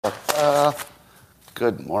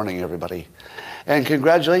Good morning, everybody. And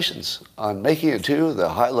congratulations on making it to the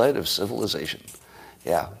highlight of civilization.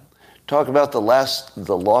 Yeah. Talk about the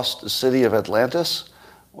lost city of Atlantis.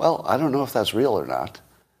 Well, I don't know if that's real or not,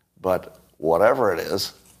 but whatever it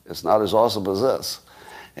is, it's not as awesome as this.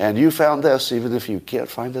 And you found this even if you can't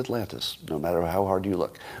find Atlantis, no matter how hard you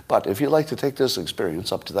look. But if you'd like to take this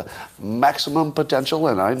experience up to the maximum potential,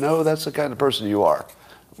 and I know that's the kind of person you are,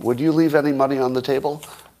 would you leave any money on the table?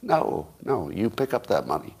 No, you pick up that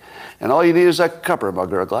money. And all you need is a cup or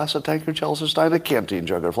mug or a glass, a tankard, chalice or stein, a canteen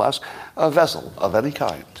jug or flask, a vessel of any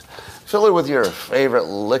kind. Fill it with your favorite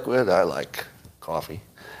liquid. I like coffee.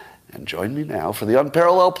 And join me now for the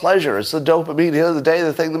unparalleled pleasure. It's the dopamine hit of the day,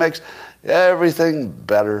 the thing that makes everything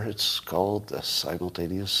better. It's called the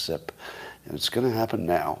simultaneous sip. And it's going to happen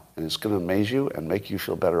now. And it's going to amaze you and make you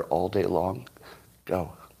feel better all day long.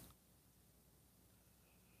 Go.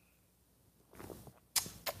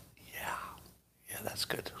 That's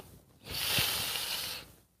good.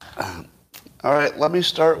 All right, let me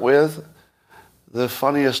start with the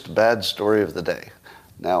funniest bad story of the day.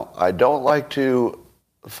 Now, I don't like to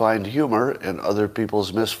find humor in other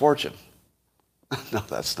people's misfortune. No,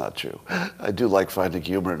 that's not true. I do like finding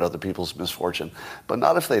humor in other people's misfortune, but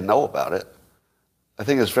not if they know about it. I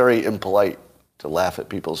think it's very impolite to laugh at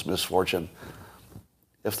people's misfortune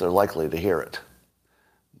if they're likely to hear it.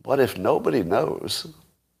 But if nobody knows,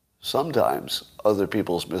 sometimes other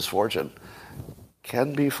people's misfortune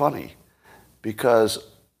can be funny because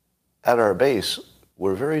at our base,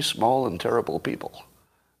 we're very small and terrible people.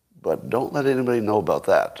 But don't let anybody know about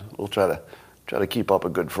that. We'll try to keep up a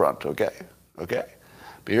good front, okay? Okay?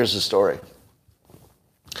 But here's the story.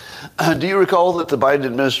 Do you recall that the Biden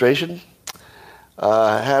administration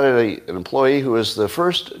had an employee who was the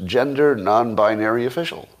first gender non-binary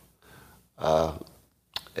official?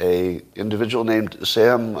 A individual named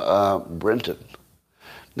Sam Brinton.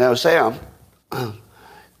 Now, Sam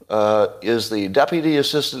is the Deputy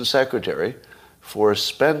Assistant Secretary for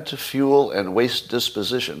Spent Fuel and Waste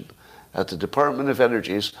Disposition at the Department of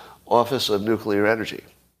Energy's Office of Nuclear Energy.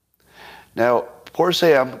 Now, poor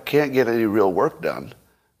Sam can't get any real work done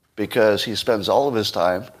because he spends all of his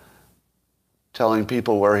time telling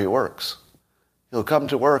people where he works. He'll come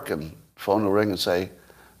to work and phone will ring and say,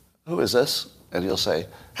 "Who is this?" And he'll say,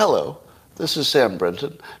 "Hello, this is Sam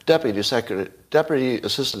Brinton, Deputy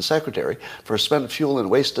Assistant Secretary for Spent Fuel and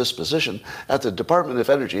Waste Disposition at the Department of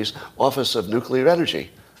Energy's Office of Nuclear Energy.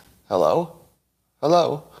 Hello?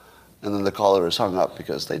 Hello?" And then the caller is hung up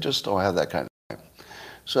because they just don't have that kind of time.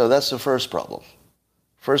 So that's the first problem.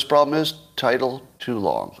 First problem is title too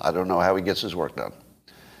long. I don't know how he gets his work done.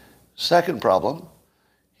 Second problem,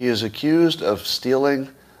 he is accused of stealing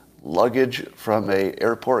luggage from an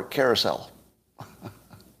airport carousel.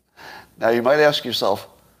 Now, you might ask yourself,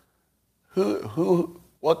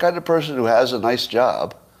 what kind of person who has a nice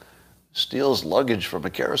job steals luggage from a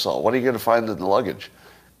carousel? What are you going to find in the luggage?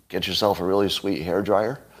 Get yourself a really sweet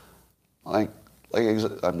hairdryer? I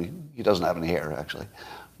mean, he doesn't have any hair, actually.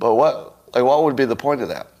 But what would be the point of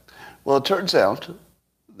that? Well, it turns out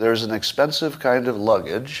there's an expensive kind of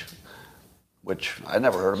luggage, which I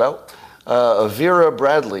never heard about, a Vera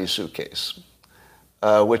Bradley suitcase,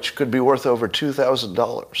 which could be worth over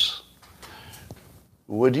 $2,000.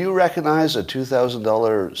 Would you recognize a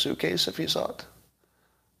 $2,000 suitcase if you saw it?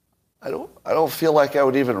 I don't feel like I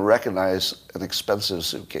would even recognize an expensive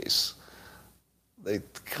suitcase. They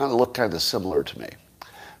kind of look kind of similar to me.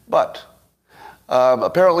 But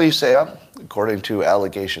apparently Sam, according to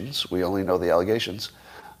allegations, we only know the allegations,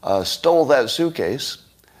 stole that suitcase,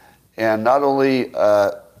 and not only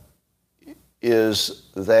is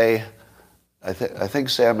they, I think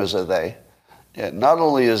Sam is a they, not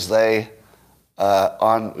only is they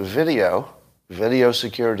on video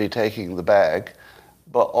security taking the bag,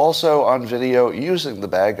 but also on video using the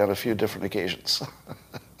bag on a few different occasions.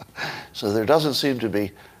 So there doesn't seem to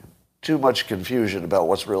be too much confusion about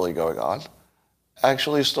what's really going on.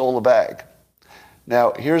 Actually stole the bag.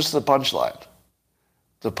 Now, here's the punchline.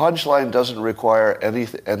 The punchline doesn't require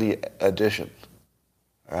any addition.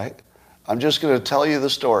 All right? I'm just going to tell you the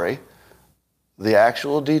story, the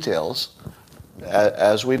actual details,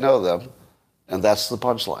 as we know them, and that's the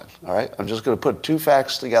punchline. All right? I'm just going to put two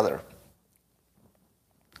facts together.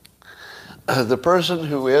 The person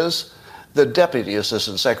who is the Deputy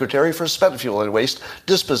Assistant Secretary for Spent Fuel and Waste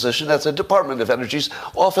Disposition at the Department of Energy's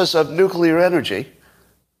Office of Nuclear Energy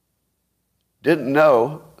didn't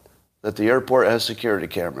know that the airport has security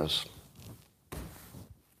cameras.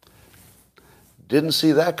 Didn't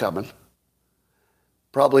see that coming.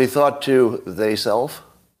 Probably thought to theyself,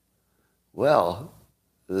 well,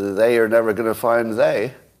 they are never going to find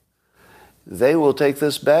they. they will take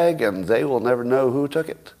this bag and they will never know who took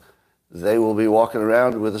it. They will be walking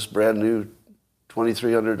around with this brand new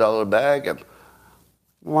 $2,300 bag and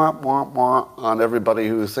wah, wah, wah on everybody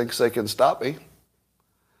who thinks they can stop me.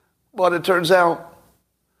 But it turns out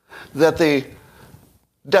that the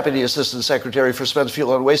Deputy Assistant Secretary for Spent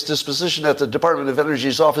Fuel and Waste Disposition at the Department of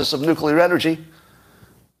Energy's Office of Nuclear Energy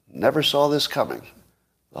never saw this coming.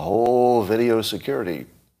 The whole video security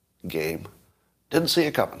game didn't see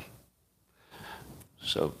it coming.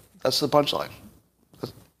 So that's the punchline.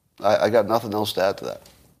 I got nothing else to add to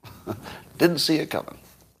that. Didn't see it coming.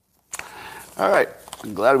 All right.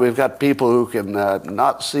 I'm glad we've got people who can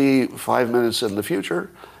not see 5 minutes in the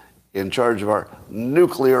future in charge of our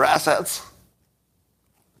nuclear assets.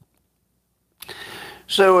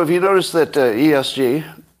 So have you noticed that ESG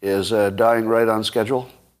is dying right on schedule?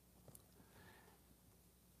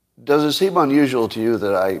 Does it seem unusual to you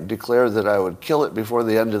that I declared that I would kill it before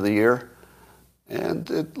the end of the year? And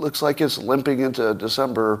it looks like it's limping into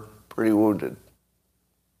December pretty wounded.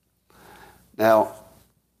 Now,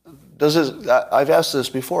 I've asked this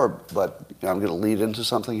before, but I'm going to lead into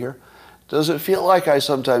something here. Does it feel like I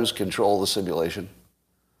sometimes control the simulation?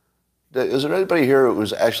 Is there anybody here who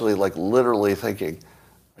was actually like literally thinking,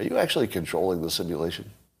 are you actually controlling the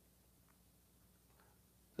simulation?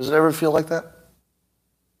 Does it ever feel like that?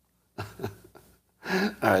 All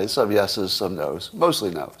right, some yeses, some nos. Mostly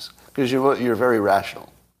nos, because you're very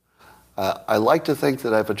rational. I like to think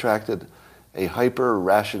that I've attracted a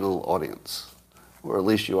hyper-rational audience, or at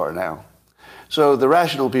least you are now. So the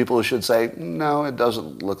rational people should say, no, it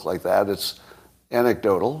doesn't look like that. It's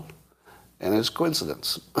anecdotal, and it's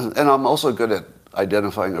coincidence. And I'm also good at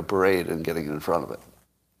identifying a parade and getting in front of it.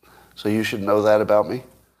 So you should know that about me.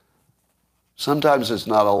 Sometimes it's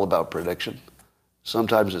not all about prediction.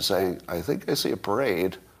 Sometimes it's saying, I think I see a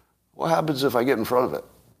parade. What happens if I get in front of it?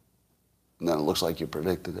 And then it looks like you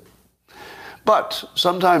predicted it. But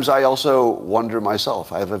sometimes I also wonder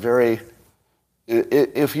myself. I have a very...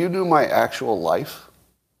 If you knew my actual life,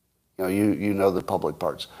 you know the public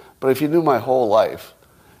parts. But if you knew my whole life,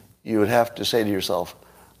 you would have to say to yourself,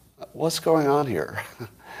 what's going on here?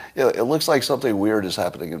 It looks like something weird is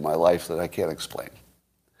happening in my life that I can't explain.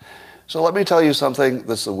 So let me tell you something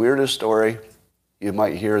that's the weirdest story you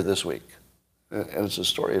might hear this week. And it's a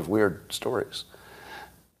story of weird stories.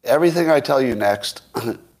 Everything I tell you next,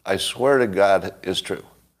 I swear to God, is true.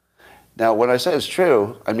 Now, when I say it's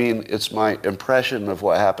true, I mean it's my impression of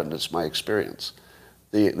what happened. It's my experience.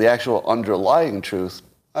 The actual underlying truth,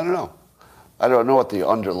 I don't know. I don't know what the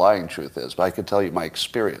underlying truth is, but I can tell you my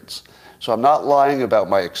experience. So I'm not lying about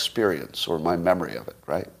my experience or my memory of it,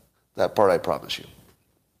 right? That part I promise you.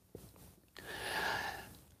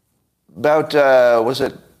 About, was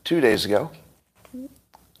it 2 days ago,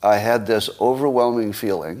 I had this overwhelming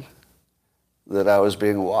feeling that I was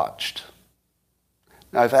being watched.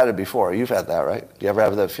 Now, I've had it before. You've had that, right? Do you ever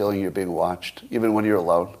have that feeling you're being watched, even when you're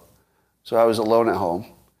alone? So I was alone at home,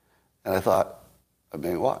 and I thought, I'm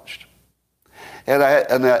being watched. And I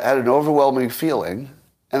had an overwhelming feeling,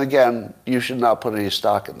 and again, you should not put any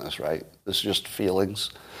stock in this, right? This is just feelings,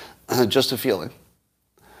 just a feeling,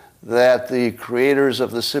 that the creators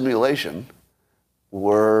of the simulation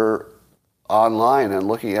were online and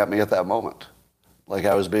looking at me at that moment, like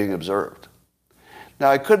I was being observed. Now,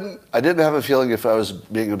 I didn't have a feeling if I was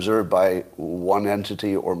being observed by one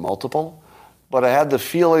entity or multiple, but I had the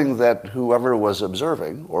feeling that whoever was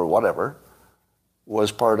observing, or whatever,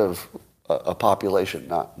 was part of a population,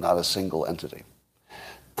 not a single entity.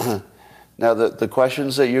 Now, the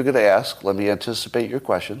questions that you're going to ask, let me anticipate your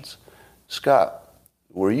questions. Scott,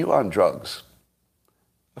 were you on drugs?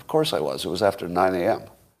 Of course I was. It was after 9 a.m.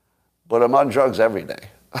 But I'm on drugs every day,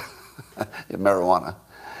 in marijuana.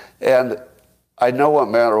 And I know what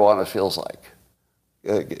marijuana feels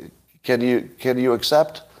like. Can you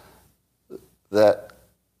accept that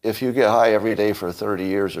if you get high every day for 30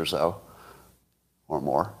 years or so, or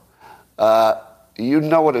more, you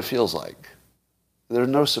know what it feels like? There are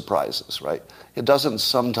no surprises, right? It doesn't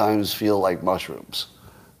sometimes feel like mushrooms,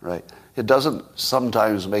 right? It doesn't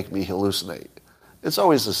sometimes make me hallucinate. It's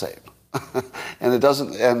always the same. And it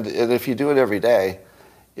doesn't, and if you do it every day,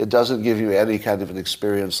 it doesn't give you any kind of an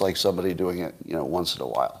experience like somebody doing it, once in a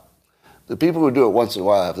while. The people who do it once in a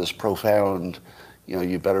while have this profound,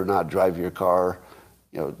 you better not drive your car,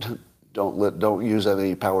 don't use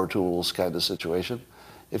any power tools kind of situation.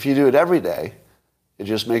 If you do it every day, it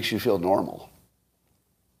just makes you feel normal.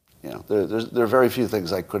 There are very few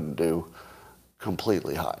things I couldn't do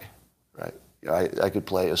completely high, right? I could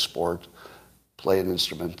play a sport, play an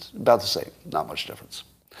instrument, about the same, not much difference.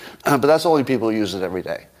 But that's only people who use it every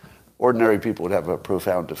day. Ordinary people would have a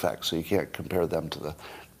profound effect, so you can't compare them to the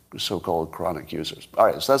so-called chronic users. All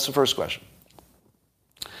right, so that's the first question.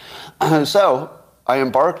 So I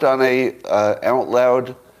embarked on a out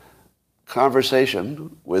loud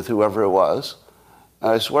conversation with whoever it was, and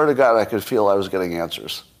I swear to God I could feel I was getting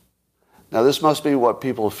answers. Now this must be what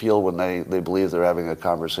people feel when they believe they're having a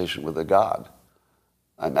conversation with a God.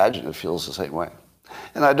 I imagine it feels the same way.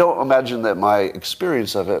 And I don't imagine that my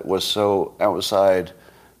experience of it was so outside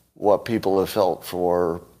what people have felt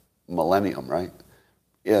for millennium, right?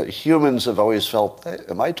 Yeah, humans have always felt, hey,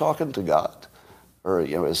 am I talking to God? Or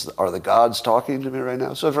are the gods talking to me right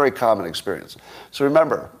now? So a very common experience. So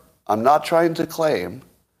remember, I'm not trying to claim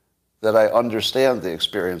that I understand the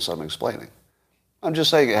experience I'm explaining. I'm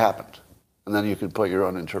just saying it happened. And then you can put your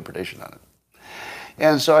own interpretation on it.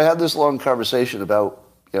 And so I had this long conversation about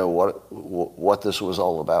what this was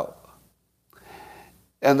all about.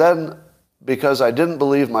 And then, because I didn't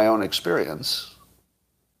believe my own experience,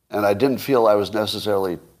 and I didn't feel I was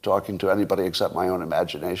necessarily talking to anybody except my own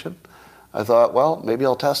imagination, I thought, well, maybe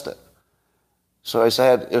I'll test it. So I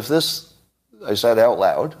said, I said out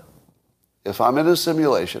loud, if I'm in a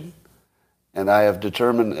simulation, and I have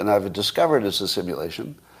determined, and I've discovered it's a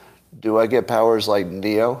simulation, do I get powers like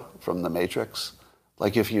Neo from the Matrix?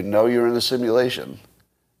 Like if you know you're in a simulation,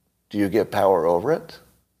 do you get power over it?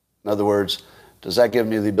 In other words, does that give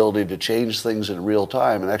me the ability to change things in real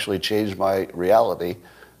time and actually change my reality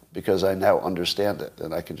because I now understand it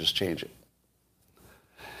and I can just change it?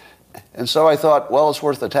 And so I thought, well, it's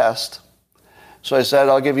worth a test. So I said,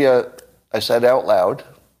 I said out loud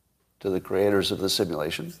to the creators of the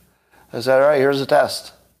simulation, I said, all right, here's a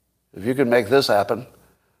test. If you can make this happen,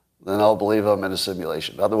 then I'll believe I'm in a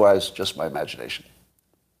simulation. Otherwise, just my imagination.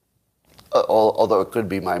 Although it could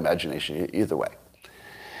be my imagination either way.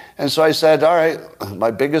 And so I said, all right,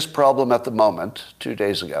 my biggest problem at the moment, 2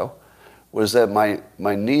 days ago, was that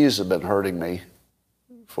my knees have been hurting me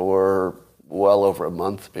for well over a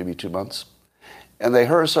month, maybe 2 months. And they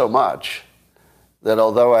hurt so much that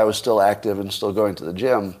although I was still active and still going to the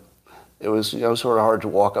gym, it was sort of hard to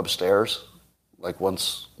walk upstairs, like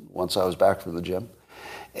once I was back from the gym.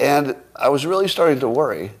 And I was really starting to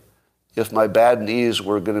worry if my bad knees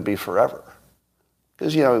were going to be forever.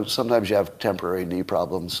 Because, sometimes you have temporary knee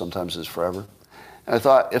problems, sometimes it's forever. And I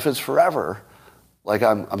thought, if it's forever, like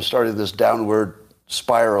I'm starting this downward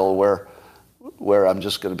spiral where I'm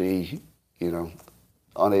just going to be,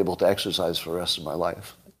 unable to exercise for the rest of my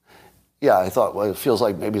life. Yeah, I thought, well, it feels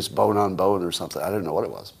like maybe it's bone on bone or something. I didn't know what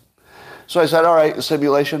it was. So I said, all right,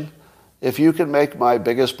 simulation, if you can make my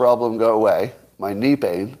biggest problem go away, my knee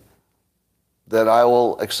pain, then I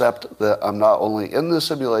will accept that I'm not only in the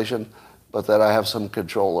simulation, but that I have some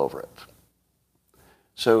control over it.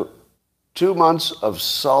 So 2 months of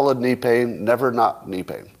solid knee pain, never not knee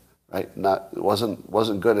pain, right? It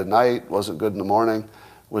wasn't good at night, wasn't good in the morning,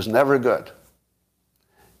 was never good.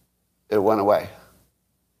 It went away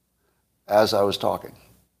as I was talking.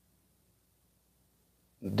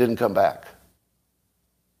 It didn't come back.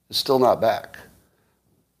 It's still not back.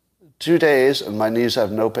 2 days and my knees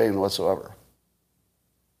have no pain whatsoever.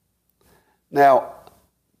 Now,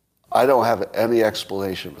 I don't have any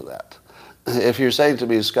explanation for that. If you're saying to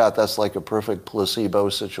me, Scott, that's like a perfect placebo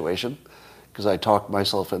situation, because I talked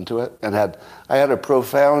myself into it, and I had a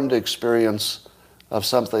profound experience of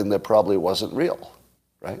something that probably wasn't real,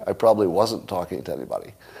 right? I probably wasn't talking to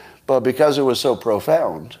anybody. But because it was so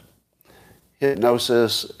profound,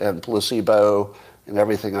 hypnosis and placebo and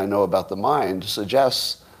everything I know about the mind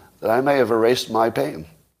suggests that I may have erased my pain.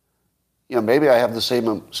 Maybe I have the same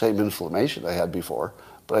inflammation I had before,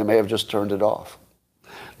 but I may have just turned it off.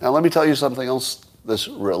 Now, let me tell you something else that's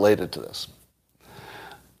related to this.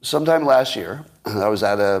 Sometime last year, I was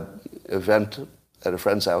at an event at a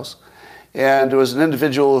friend's house, and there was an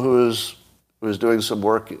individual who was doing some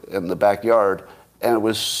work in the backyard, and it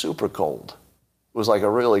was super cold. It was like a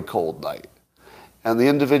really cold night. And the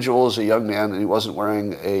individual is a young man, and he wasn't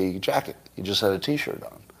wearing a jacket. He just had a T-shirt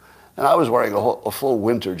on. And I was wearing a full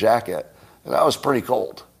winter jacket, and I was pretty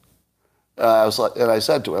cold. And I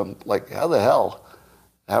said to him, how the hell?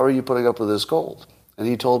 How are you putting up with this cold? And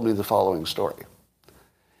he told me the following story.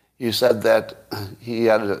 He said that he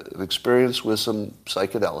had an experience with some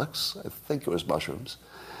psychedelics. I think it was mushrooms.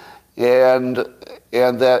 And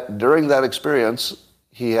that during that experience,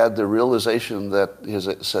 he had the realization that his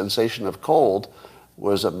sensation of cold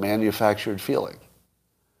was a manufactured feeling,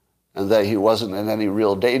 and that he wasn't in any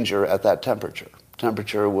real danger at that temperature.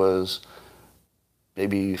 Temperature was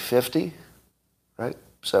maybe 50, right?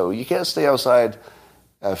 So you can't stay outside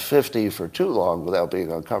at 50 for too long without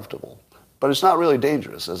being uncomfortable. But it's not really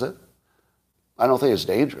dangerous, is it? I don't think it's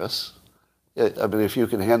dangerous. I mean, if you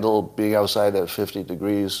can handle being outside at 50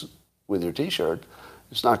 degrees with your T-shirt,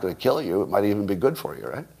 it's not going to kill you. It might even be good for you,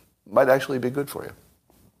 right? It might actually be good for you.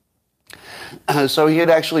 So he had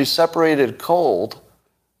actually separated cold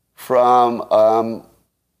from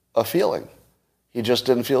a feeling. He just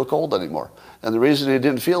didn't feel cold anymore. And the reason he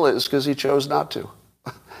didn't feel it is because he chose not to.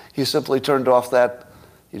 He simply turned off that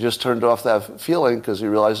feeling because he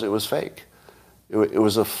realized it was fake. It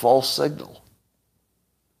was a false signal.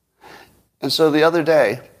 And so the other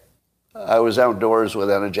day, I was outdoors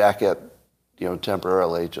without a jacket,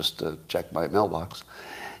 temporarily just to check my mailbox.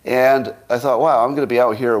 And I thought, wow, I'm going to be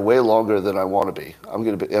out here way longer than I want to be.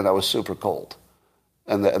 And I was super cold.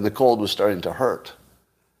 And the cold was starting to hurt.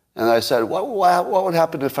 And I said, what would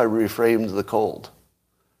happen if I reframed the cold?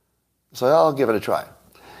 So I'll give it a try.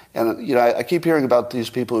 And, I keep hearing about these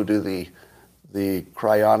people who do the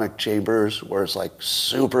cryonic chambers where it's like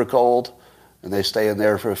super cold and they stay in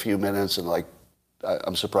there for a few minutes and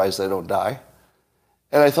I'm surprised they don't die.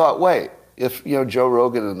 And I thought, wait, if, Joe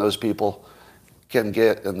Rogan and those people can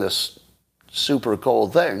get in this super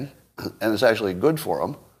cold thing and it's actually good for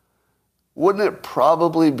them, wouldn't it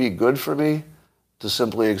probably be good for me to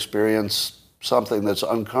simply experience something that's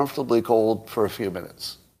uncomfortably cold for a few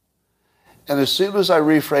minutes? And as soon as I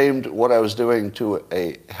reframed what I was doing to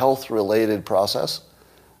a health-related process,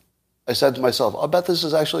 I said to myself, I'll bet this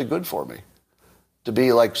is actually good for me. To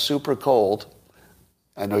be super cold.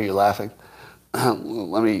 I know you're laughing.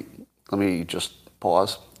 Let me just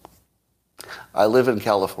pause. I live in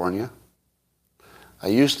California. I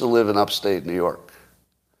used to live in upstate New York.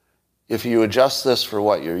 If you adjust this for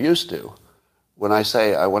what you're used to, when I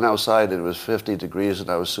say I went outside and it was 50 degrees and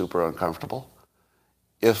I was super uncomfortable,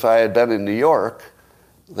 if I had been in New York,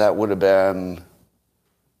 that would have been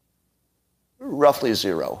roughly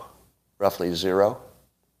zero,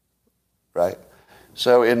 right?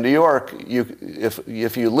 So in New York,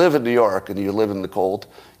 if you live in New York and you live in the cold,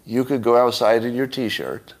 you could go outside in your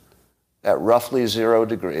T-shirt at roughly 0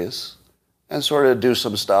 degrees and sort of do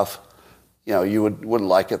some stuff. You wouldn't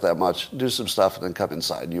like it that much. Do some stuff and then come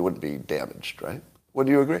inside. And you wouldn't be damaged, right?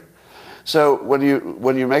 Wouldn't you agree? So when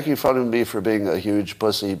you're making fun of me for being a huge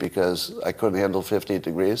pussy because I couldn't handle 50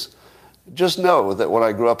 degrees, just know that when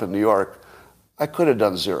I grew up in New York, I could have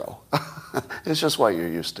done 0. It's just what you're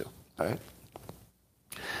used to, right?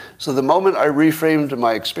 So the moment I reframed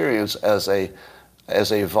my experience as a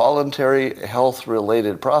voluntary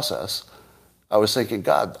health-related process, I was thinking,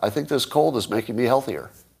 God, I think this cold is making me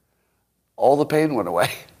healthier. All the pain went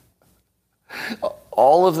away.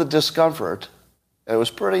 All of the discomfort, it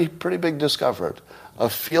was pretty big discomfort,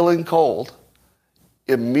 of feeling cold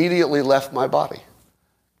immediately left my body.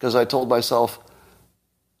 Because I told myself,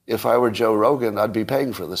 if I were Joe Rogan, I'd be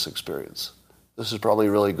paying for this experience. This is probably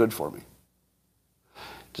really good for me.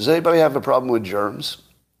 Does anybody have a problem with germs?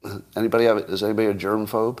 Is anybody a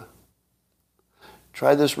germphobe?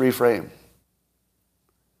 Try this reframe.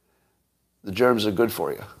 The germs are good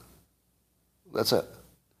for you. That's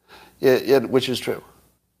it. Which is true.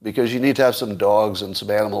 Because you need to have some dogs and some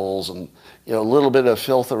animals and a little bit of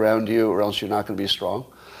filth around you or else you're not going to be strong.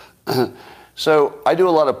 So I do a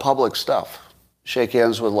lot of public stuff. Shake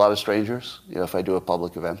hands with a lot of strangers, if I do a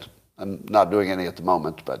public event. I'm not doing any at the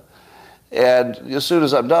moment, and as soon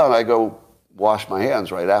as I'm done, I go wash my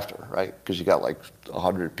hands right after, right? Because you got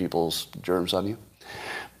 100 people's germs on you.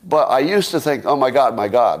 But I used to think, oh my God,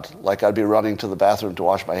 I'd be running to the bathroom to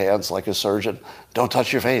wash my hands like a surgeon. Don't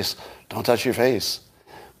touch your face. Don't touch your face.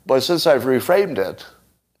 But since I've reframed it,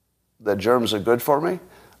 that germs are good for me,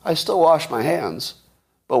 I still wash my hands.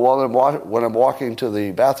 But when I'm walking to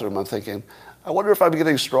the bathroom, I'm thinking, I wonder if I'm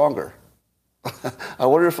getting stronger. I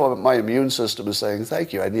wonder if my immune system is saying,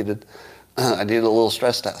 thank you, I needed a little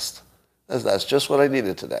stress test. That's just what I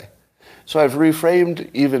needed today. So I've reframed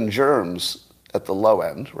even germs at the low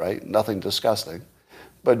end, right? Nothing disgusting.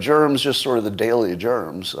 But germs, just sort of the daily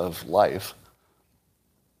germs of life,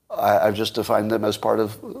 I've just defined them as part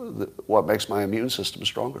of what makes my immune system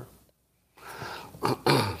stronger.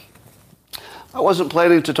 I wasn't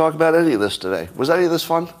planning to talk about any of this today. Was any of this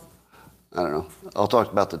fun? I don't know. I'll talk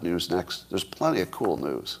about the news next. There's plenty of cool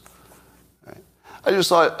news. Right? I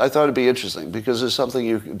thought it'd be interesting because it's something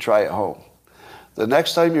you can try at home. The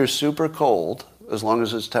next time you're super cold, as long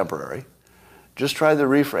as it's temporary, just try the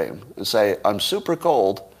reframe and say, I'm super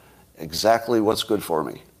cold, exactly what's good for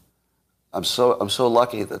me. I'm so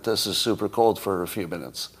lucky that this is super cold for a few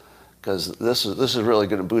minutes because this is really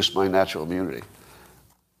going to boost my natural immunity.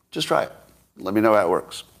 Just try it. Let me know how it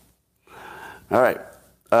works. All right.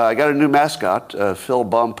 I got a new mascot, Phil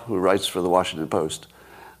Bump, who writes for the Washington Post.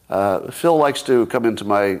 Phil likes to come into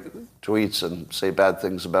my tweets and say bad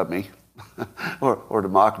things about me or to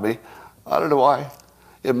mock me. I don't know why.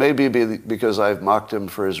 It may be because I've mocked him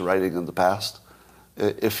for his writing in the past.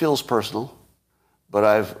 It feels personal, but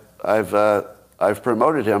I've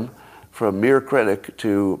promoted him from mere critic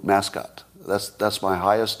to mascot. That's my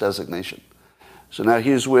highest designation. So now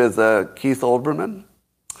he's with Keith Olbermann,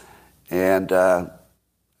 and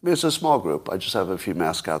it's a small group. I just have a few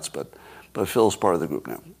mascots, but Phil's part of the group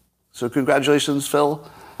now. So congratulations, Phil,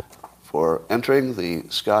 for entering the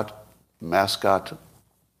Scott Mascot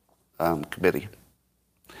Committee.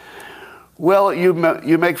 Well, you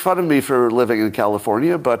make fun of me for living in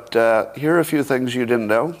California, but here are a few things you didn't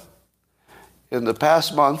know. In the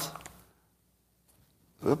past month,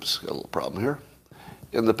 oops, got a little problem here.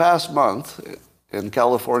 In the past month, in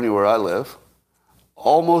California where I live,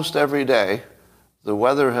 almost every day, the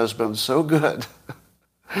weather has been so good,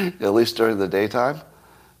 at least during the daytime,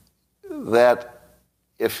 that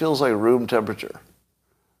it feels like room temperature.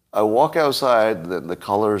 I walk outside, the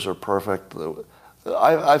colors are perfect.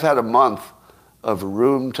 I've had a month of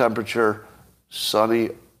room temperature, sunny,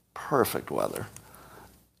 perfect weather.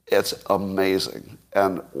 It's amazing,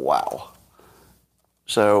 and wow.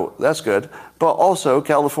 So that's good. But also,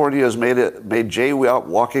 California has made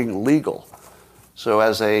jaywalking legal. So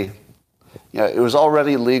it was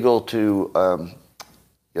already legal to,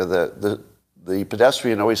 the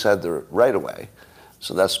pedestrian always had the right of way.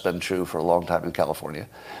 So that's been true for a long time in California.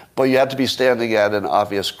 But you had to be standing at an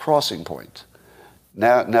obvious crossing point.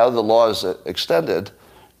 Now the law is extended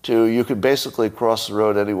to you could basically cross the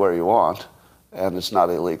road anywhere you want, and it's not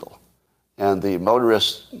illegal. And the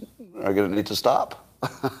motorists are going to need to stop.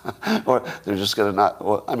 Or they're just going to not,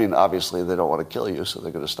 well, I mean, obviously they don't want to kill you, so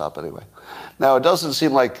they're going to stop anyway. Now, it doesn't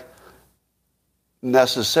seem like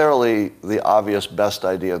necessarily the obvious best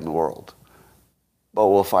idea in the world. But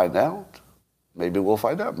we'll find out. Maybe we'll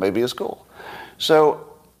find out. Maybe it's cool. So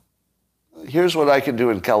here's what I can do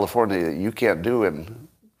in California that you can't do in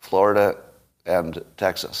Florida and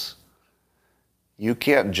Texas. You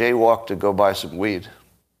can't jaywalk to go buy some weed.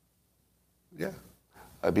 Yeah.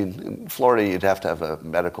 I mean, in Florida, you'd have to have a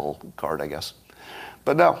medical card, I guess.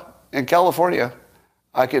 But no, in California,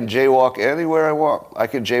 I can jaywalk anywhere I want. I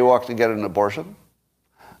can jaywalk to get an abortion.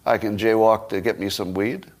 I can jaywalk to get me some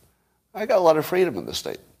weed. I got a lot of freedom in the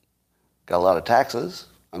state. Got a lot of taxes.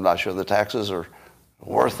 I'm not sure the taxes are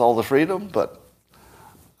worth all the freedom, but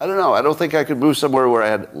I don't know. I don't think I could move somewhere where I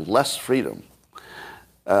had less freedom.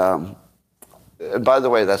 And by the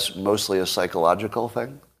way, that's mostly a psychological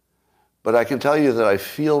thing. But I can tell you that I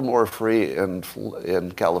feel more free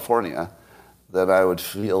in California than I would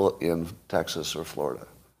feel in Texas or Florida.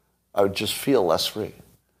 I would just feel less free.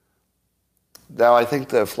 Now, I think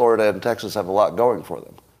that Florida and Texas have a lot going for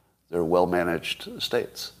them. They're well-managed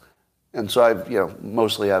states. And so I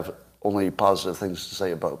mostly have only positive things to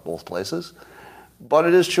say about both places. But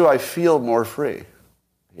it is true, I feel more free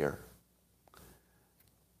here.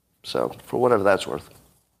 So, for whatever that's worth.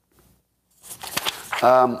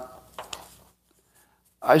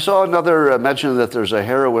 I saw another mention that there's a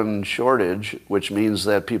heroin shortage, which means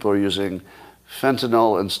that people are using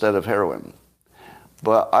fentanyl instead of heroin.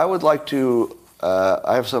 But I would like to,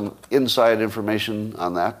 I have some inside information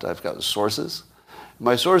on that. I've got sources.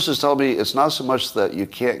 My sources tell me it's not so much that you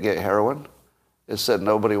can't get heroin, it's that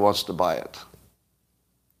nobody wants to buy it.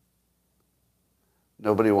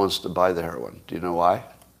 Nobody wants to buy the heroin. Do you know why?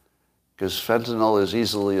 Because fentanyl is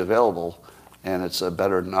easily available, and it's a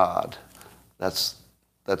better nod. That's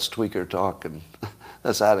tweaker talk, and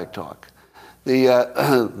that's addict talk.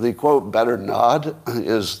 The quote better nod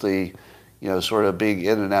is the sort of being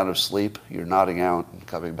in and out of sleep. You're nodding out and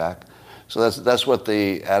coming back. So that's what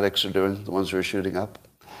the addicts are doing, the ones who are shooting up.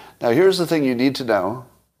 Now here's the thing you need to know,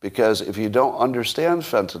 because if you don't understand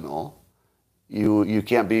fentanyl, you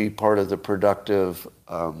can't be part of the productive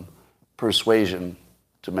persuasion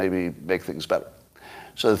to maybe make things better.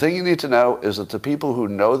 So the thing you need to know is that the people who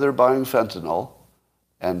know they're buying fentanyl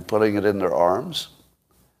and putting it in their arms,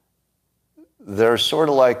 they're sort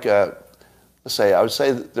of like, I would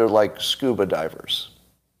say they're like scuba divers.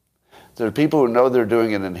 They're people who know they're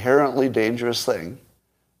doing an inherently dangerous thing,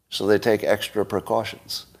 so they take extra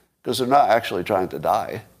precautions. Because they're not actually trying to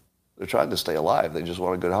die. They're trying to stay alive. They just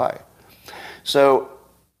want a good high. So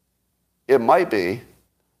it might be,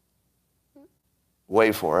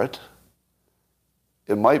 wait for it,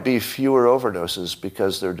 it might be fewer overdoses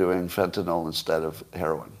because they're doing fentanyl instead of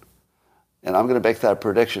heroin. And I'm going to make that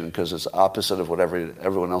prediction because it's opposite of what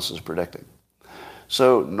everyone else is predicting.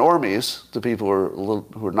 So normies, the people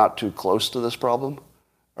who are not too close to this problem,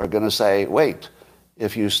 are going to say, wait,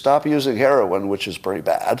 if you stop using heroin, which is pretty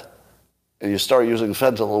bad, and you start using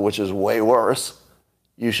fentanyl, which is way worse,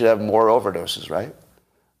 you should have more overdoses, right?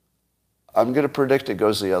 I'm going to predict it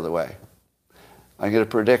goes the other way. I'm going to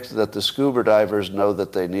predict that the scuba divers know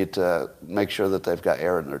that they need to make sure that they've got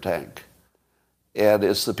air in their tank. And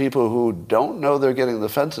it's the people who don't know they're getting the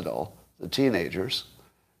fentanyl, the teenagers,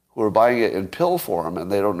 who are buying it in pill form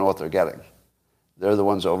and they don't know what they're getting. They're the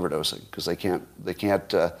ones overdosing because they can't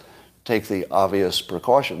take the obvious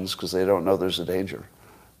precautions because they don't know there's a danger.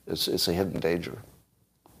 It's a hidden danger.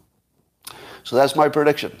 So that's my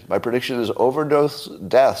prediction. My prediction is overdose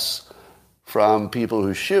deaths from people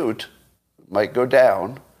who shoot might go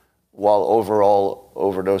down, while overall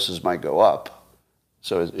overdoses might go up.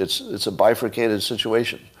 So it's a bifurcated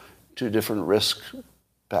situation, two different risk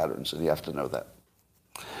patterns, and you have to know that.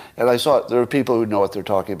 And I saw there are people who know what they're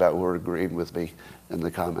talking about who are agreeing with me in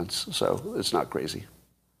the comments, so it's not crazy.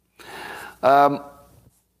 All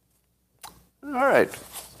right.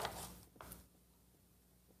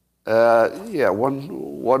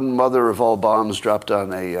 One mother of all bombs dropped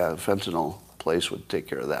on a fentanyl place would take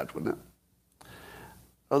care of that, wouldn't it?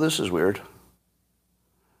 Oh, this is weird.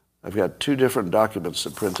 I've got two different documents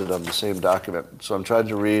that printed on the same document, so I'm trying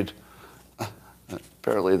to read.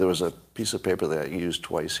 Apparently there was a piece of paper that I used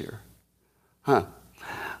twice here. Oh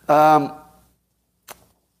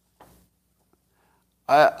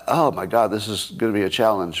my God, this is going to be a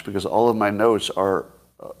challenge because all of my notes are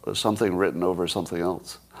something written over something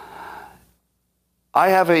else. I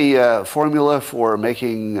have a formula for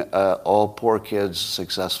making all poor kids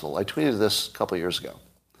successful. I tweeted this a couple of years ago,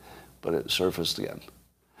 but it surfaced again.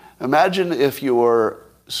 Imagine if your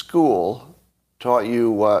school taught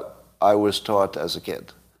you what I was taught as a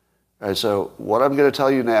kid. All right, so what I'm going to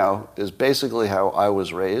tell you now is basically how I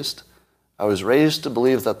was raised. I was raised to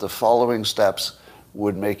believe that the following steps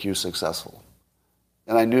would make you successful.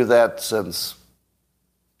 And I knew that since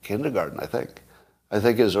kindergarten, I think. I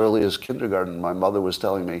think as early as kindergarten, my mother was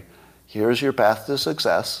telling me, here's your path to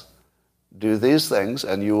success. Do these things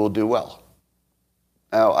and you will do well.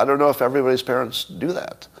 Now, I don't know if everybody's parents do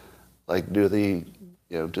that. Like, do the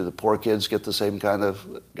poor kids get the same kind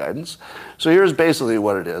of guidance? So here's basically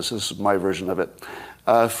what it is. This is my version of it.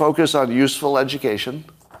 Focus on useful education.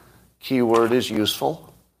 Key word is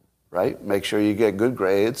useful, right? Make sure you get good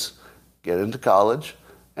grades, get into college,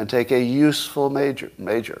 and take a useful major.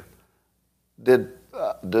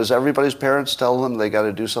 Does everybody's parents tell them they got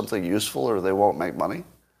to do something useful or they won't make money?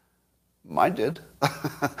 Mine did.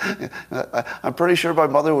 I'm pretty sure my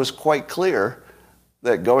mother was quite clear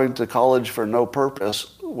that going to college for no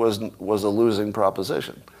purpose was a losing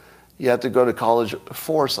proposition. You had to go to college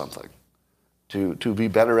for something, to be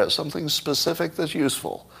better at something specific that's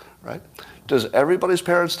useful, right? Does everybody's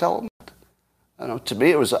parents tell them that? I don't know. To me,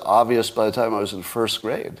 it was obvious by the time I was in first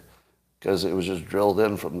grade because it was just drilled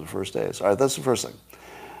in from the first days. All right, that's the first thing.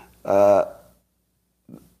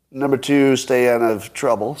 Number two, stay out of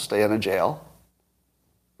trouble, stay out of jail,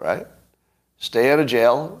 right? Stay out of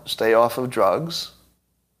jail, stay off of drugs,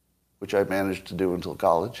 which I managed to do until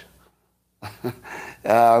college.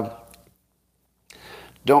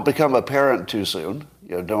 Don't become a parent too soon.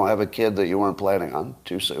 Don't have a kid that you weren't planning on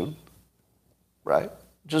too soon, right?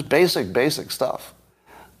 Just basic stuff.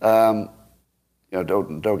 Don't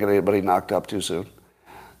get anybody knocked up too soon.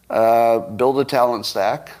 Build a talent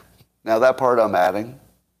stack. Now that part I'm adding.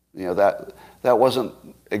 That wasn't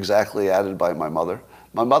exactly added by my mother.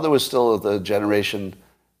 My mother was still of the generation,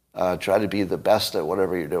 try to be the best at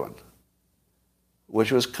whatever you're doing,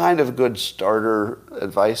 which was kind of good starter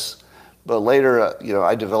advice. But later,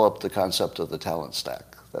 I developed the concept of the talent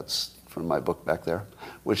stack. That's from my book back there,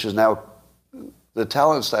 which is now, the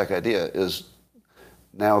talent stack idea is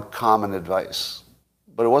now common advice.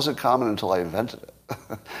 But it wasn't common until I invented it.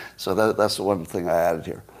 So that's the one thing I added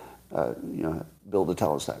here. Build a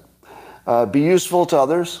talent stack. Be useful to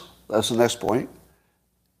others. That's the next point.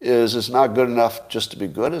 It's not good enough just to be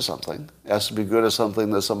good at something. It has to be good at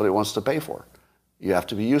something that somebody wants to pay for. You have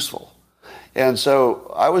to be useful. And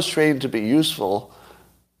so I was trained to be useful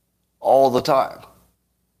all the time.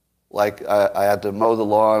 Like I had to mow the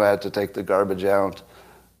lawn, I had to take the garbage out.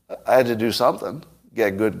 I had to do something,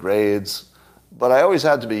 get good grades, but I always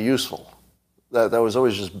had to be useful. That was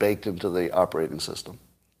always just baked into the operating system.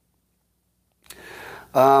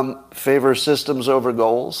 Favor systems over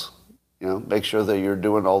goals. Make sure that you're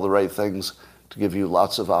doing all the right things to give you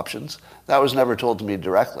lots of options. That was never told to me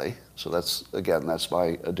directly, so that's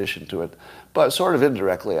my addition to it. But sort of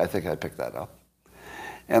indirectly, I think I picked that up.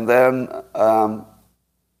 And then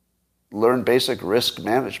learn basic risk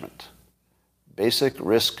management. Basic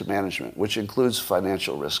risk management, which includes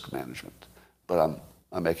financial risk management. But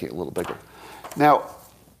I'm making it a little bigger. Now,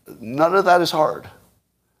 none of that is hard.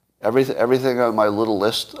 Everything on my little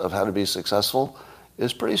list of how to be successful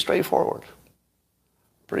is pretty straightforward.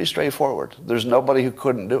 Pretty straightforward. There's nobody who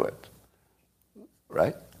couldn't do it,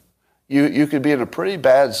 right? You could be in a pretty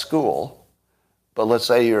bad school, but let's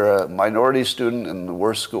say you're a minority student in the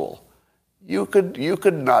worst school. You could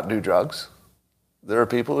not do drugs. There are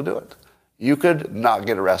people who do it. You could not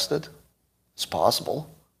get arrested. It's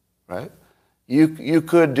possible, right? You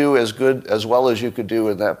could do as well as you could do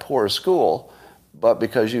in that poor school, but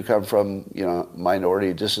because you come from,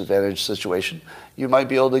 minority disadvantaged situation, you might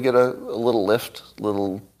be able to get a little lift,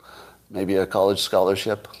 maybe a college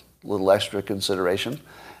scholarship, a little extra consideration.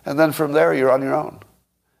 And then from there, you're on your own.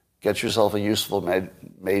 Get yourself a useful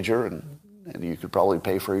major, and you could probably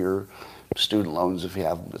pay for your student loans if you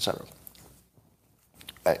have them, et cetera.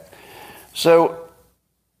 Right. So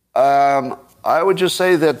I would just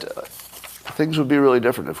say that things would be really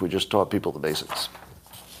different if we just taught people the basics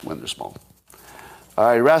when they're small.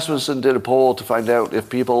 Rasmussen did a poll to find out if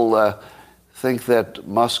people think that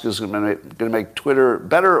Musk is going to make Twitter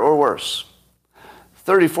better or worse.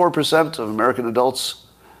 34% of American adults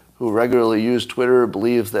who regularly use Twitter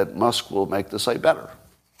believe that Musk will make the site better.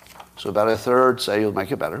 So about a third say he'll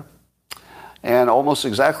make it better. And almost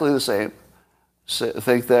exactly the same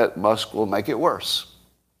think that Musk will make it worse.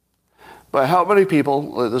 But how many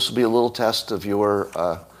people, this will be a little test of your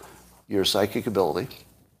psychic ability,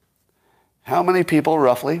 how many people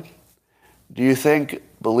roughly do you think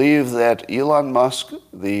believe that Elon Musk,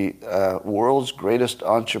 the world's greatest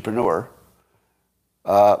entrepreneur,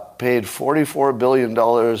 paid $44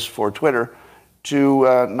 billion for Twitter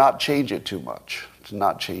to not change it too much,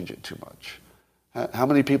 How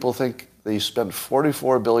many people think they spent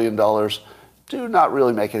 $44 billion to not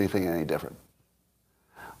really make anything any different?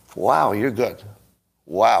 Wow, you're good.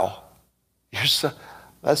 Wow.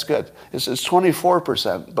 That's good. It's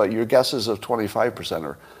 24%, but your guesses of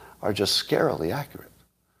 25% are just scarily accurate.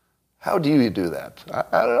 How do you do that?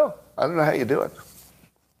 I don't know. I don't know how you do it.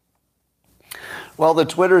 Well, the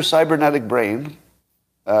Twitter cybernetic brain,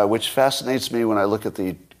 which fascinates me when I look at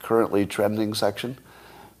the currently trending section,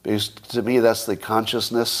 because to me that's the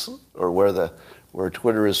consciousness, or where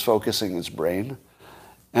Twitter is focusing its brain.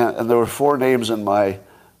 And there were 4 names in my,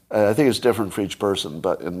 I think it's different for each person,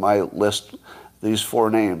 but in my list, these 4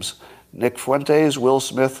 names: Nick Fuentes, Will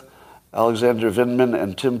Smith, Alexander Vindman,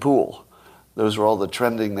 and Tim Pool. Those are all the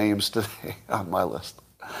trending names today on my list.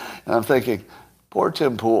 And I'm thinking, poor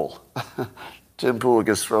Tim Pool. Tim Pool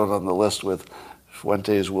gets thrown on the list with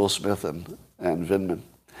Fuentes, Will Smith, and Vindman.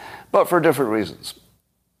 But for different reasons,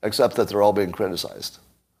 except that they're all being criticized,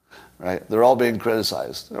 right? They're all being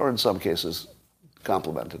criticized, or in some cases,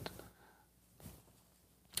 complimented.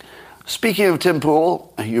 Speaking of Tim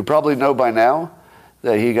Pool, you probably know by now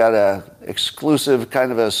that he got an exclusive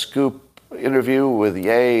kind of a scoop interview with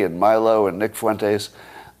Ye and Milo and Nick Fuentes.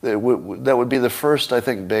 That would be the first, I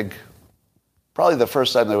think, probably the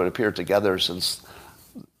first time they would appear together since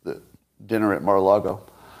the dinner at Mar-a-Lago.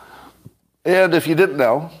 And if you didn't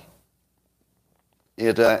know,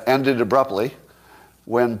 it ended abruptly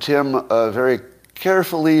when Tim very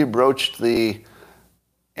carefully broached the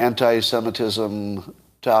anti-Semitism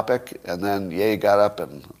topic, and then Ye got up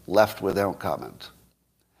and left without comment.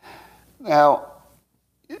 Now,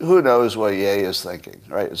 who knows what Ye is thinking,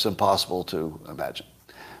 right? It's impossible to imagine.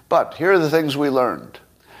 But here are the things we learned.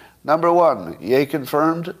 Number 1, Ye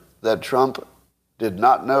confirmed that Trump did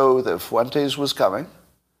not know that Fuentes was coming,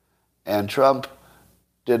 and Trump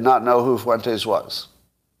did not know who Fuentes was.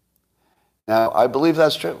 Now, I believe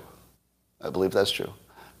that's true.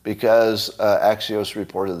 Because Axios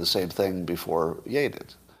reported the same thing before Ye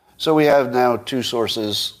did. So we have now 2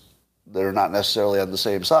 sources that are not necessarily on the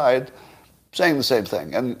same side saying the same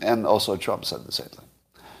thing, and also Trump said the same thing.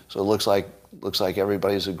 So it looks like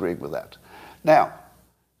everybody's agreeing with that. Now,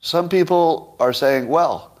 some people are saying,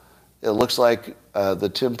 well, it looks like the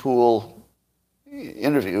Tim Pool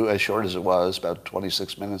interview, as short as it was, about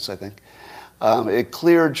 26 minutes, I think, it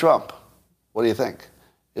cleared Trump. What do you think?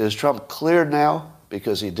 Is Trump cleared now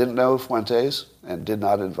because he didn't know Fuentes and did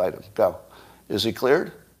not invite him? Go. Is he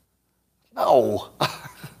cleared? No.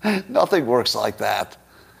 Nothing works like that.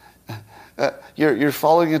 You're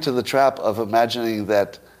falling into the trap of imagining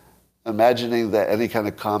that any kind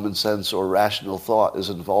of common sense or rational thought is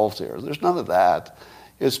involved here. There's none of that.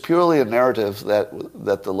 It's purely a narrative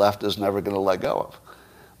that the left is never going to let go of.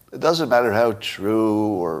 It doesn't matter how true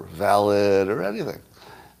or valid or anything.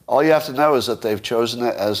 All you have to know is that they've chosen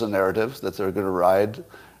it as a narrative, that they're going to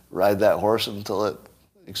ride that horse until it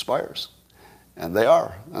expires. And they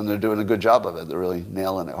are. And they're doing a good job of it. They're really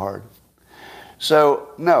nailing it hard. So,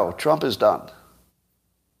 no, Trump is done.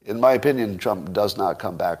 in my opinion, Trump does not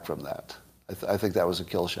come back from that. I think that was a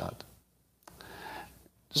kill shot.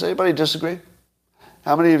 Does anybody disagree?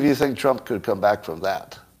 How many of you think Trump could come back from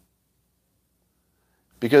that?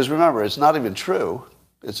 Because remember, it's not even true.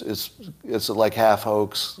 It's like half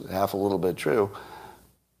hoax, half a little bit true.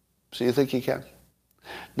 So you think he can?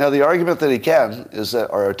 Now, the argument that he can is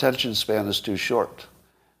that our attention span is too short.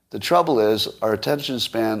 The trouble is our attention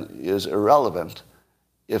span is irrelevant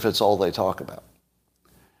if it's all they talk about.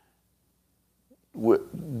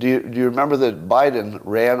 Do you remember that Biden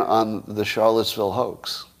ran on the Charlottesville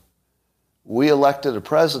hoax? We elected a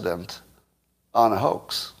president on a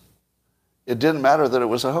hoax. It didn't matter that it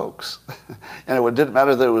was a hoax. And it didn't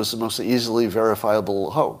matter that it was the most easily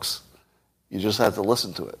verifiable hoax. You just had to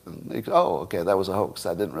listen to it. And you go, oh, okay, that was a hoax.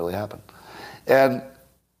 That didn't really happen.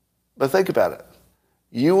 But think about it.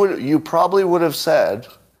 You probably would have said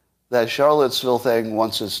that Charlottesville thing,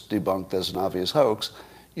 once it's debunked as an obvious hoax,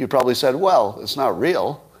 you probably said, well, it's not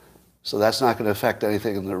real, so that's not going to affect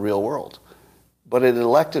anything in the real world. But it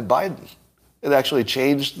elected Biden. It actually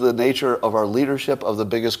changed the nature of our leadership of the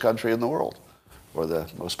biggest country in the world, or the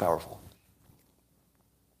most powerful.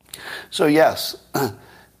 So yes,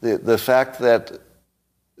 the fact that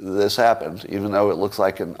this happened, even though it looks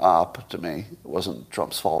like an op to me, it wasn't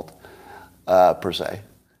Trump's fault, per se.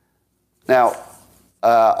 Now,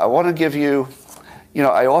 I want to give you,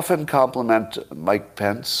 I often compliment Mike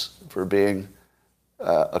Pence for being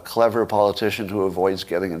a clever politician who avoids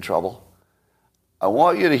getting in trouble. I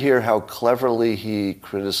want you to hear how cleverly he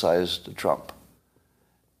criticized Trump,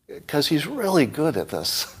 because he's really good at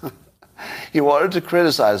this. He wanted to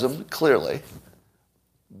criticize him, clearly,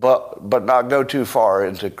 but not go too far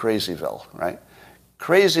into Crazyville, right?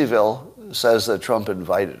 Crazyville says that Trump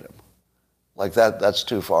invited him. Like that's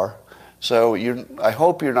too far. So I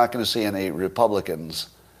hope you're not going to see any Republicans,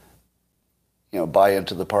 buy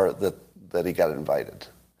into the part that he got invited.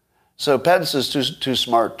 So Pence is too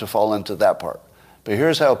smart to fall into that part. But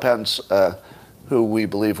here's how Pence, who we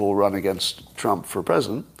believe will run against Trump for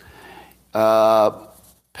president,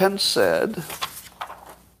 Pence says,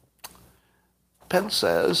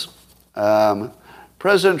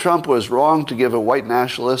 President Trump was wrong to give a white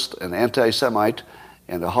nationalist, an anti-Semite,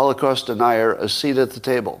 and a Holocaust denier a seat at the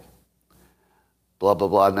table. Blah, blah,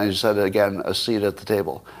 blah. And then he said it again, a seat at the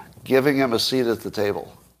table. Giving him a seat at the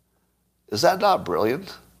table. Is that not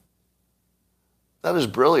brilliant? That is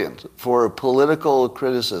brilliant for political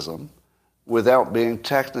criticism without being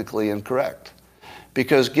technically incorrect.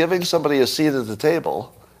 Because giving somebody a seat at the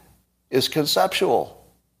table is conceptual.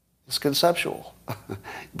 It's conceptual.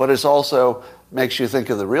 But it also makes you think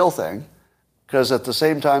of the real thing, because at the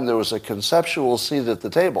same time there was a conceptual seat at the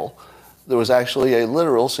table, there was actually a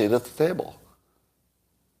literal seat at the table.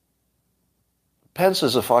 Pence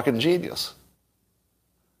is a fucking genius.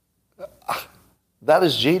 That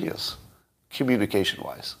is genius,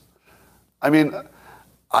 communication-wise. I mean,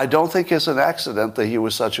 I don't think it's an accident that he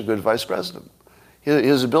was such a good vice president.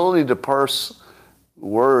 His ability to parse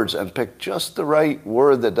words and pick just the right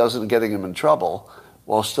word that doesn't get him in trouble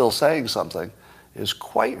while still saying something is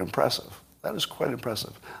quite impressive. That is quite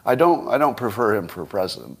impressive. I don't prefer him for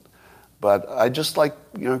president, but I just like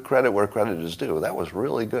credit where credit is due. That was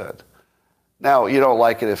really good. Now, you don't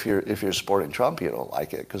like it if you're supporting Trump. You don't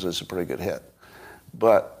like it because it's a pretty good hit.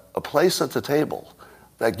 But a place at the table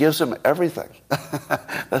that gives him everything.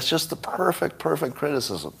 That's just the perfect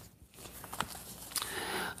criticism.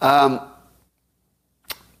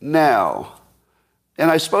 Now, and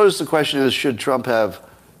I suppose the question is, should Trump have,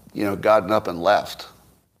 gotten up and left?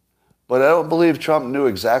 But I don't believe Trump knew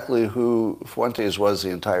exactly who Fuentes was the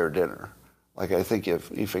entire dinner. Like, I think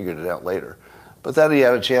he figured it out later. But then he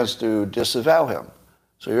had a chance to disavow him.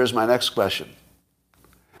 So here's my next question.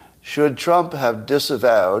 Should Trump have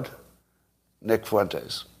disavowed Nick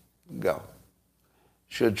Fuentes? Go.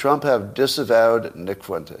 Should Trump have disavowed Nick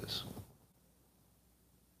Fuentes?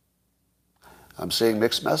 I'm seeing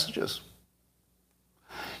mixed messages.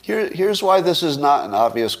 Here's why this is not an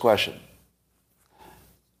obvious question.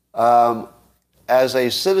 As a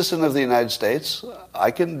citizen of the United States, I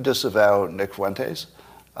can disavow Nick Fuentes.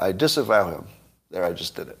 I disavow him. There, I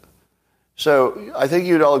just did it. So I think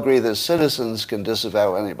you'd all agree that citizens can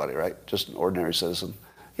disavow anybody, right? Just an ordinary citizen.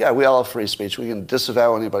 Yeah, we all have free speech. We can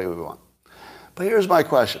disavow anybody we want. But here's my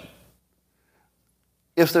question.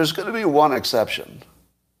 If there's going to be one exception,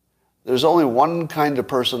 there's only one kind of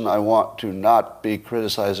person I want to not be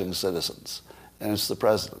criticizing citizens, and it's the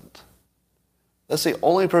president. That's the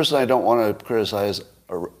only person I don't want to criticize,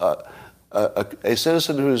 a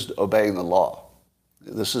citizen who's obeying the law.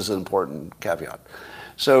 This is an important caveat.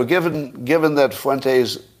 So given that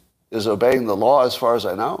Fuentes is obeying the law as far as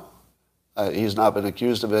I know. He's not been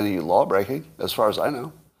accused of any law breaking as far as I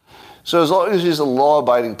know. So as long as he's a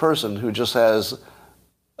law-abiding person who just has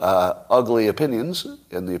ugly opinions,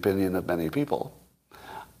 in the opinion of many people,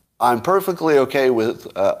 I'm perfectly okay with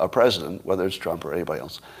a president, whether it's Trump or anybody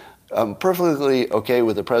else. I'm perfectly okay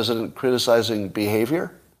with the president criticizing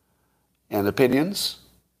behavior and opinions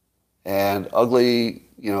and ugly,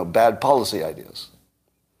 bad policy ideas.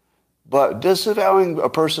 But disavowing a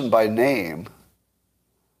person by name,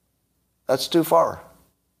 that's too far.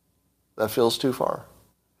 That feels too far.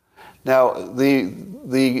 Now,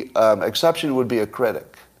 the exception would be a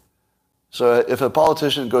critic. So if a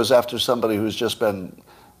politician goes after somebody who's just been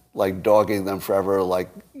like dogging them forever, like,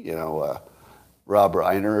 Rob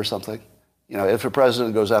Reiner or something. If a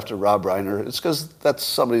president goes after Rob Reiner, it's because that's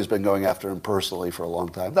somebody who's been going after him personally for a long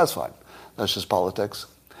time. That's fine. That's just politics.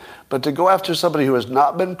 But to go after somebody who has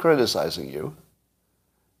not been criticizing you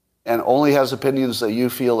and only has opinions that you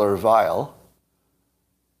feel are vile,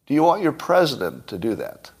 do you want your president to do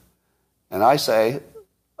that? And I say,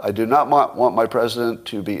 I do not want my president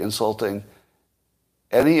to be insulting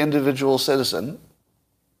any individual citizen,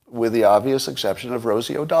 with the obvious exception of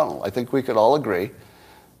Rosie O'Donnell. I think we could all agree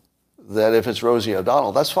that if it's Rosie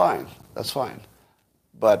O'Donnell, that's fine. That's fine.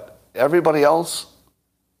 But everybody else,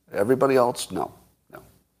 no.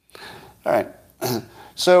 All right.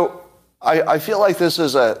 So I feel like this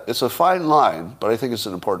is it's a fine line, but I think it's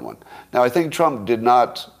an important one. Now, I think Trump did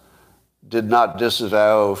not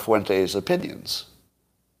disavow Fuentes' opinions,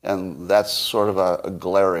 and that's sort of a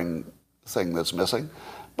glaring thing that's missing.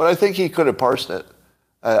 But I think he could have parsed it.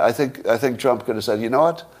 I think Trump could have said, you know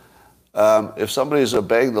what? If somebody's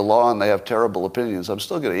obeying the law and they have terrible opinions, I'm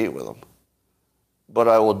still going to eat with them. But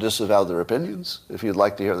I will disavow their opinions. If you'd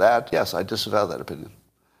like to hear that, yes, I disavow that opinion.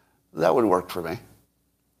 That would work for me.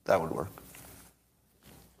 That would work.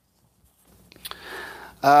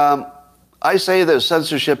 I say that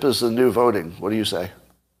censorship is the new voting. What do you say?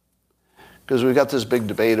 Because we've got this big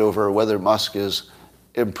debate over whether Musk is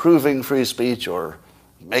improving free speech or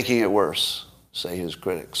making it worse, say his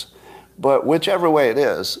critics. But whichever way it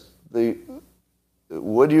is,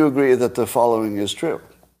 would you agree that the following is true?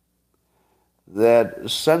 That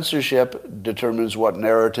censorship determines what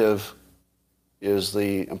narrative is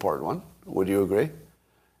the important one. Would you agree?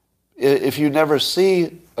 If you never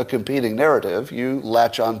see a competing narrative, you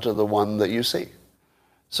latch onto the one that you see.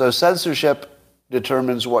 So censorship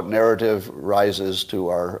determines what narrative rises to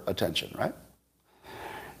our attention, right?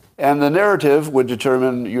 And the narrative would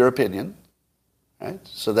determine your opinion, right?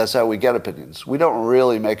 So that's how we get opinions. We don't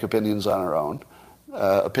really make opinions on our own.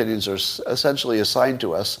 Opinions are essentially assigned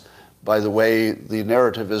to us by the way the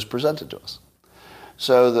narrative is presented to us.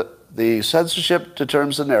 So the censorship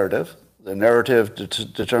determines the narrative. The narrative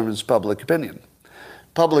determines public opinion.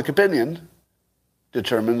 Public opinion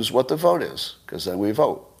determines what the vote is, because then we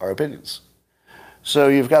vote our opinions. So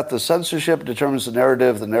you've got the censorship determines the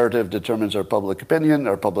narrative determines our public opinion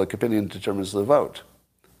determines the vote.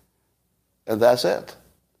 And that's it.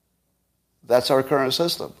 That's our current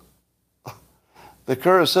system. The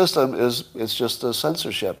current system it's just a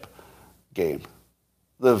censorship game.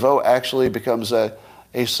 The vote actually becomes a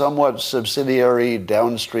somewhat subsidiary,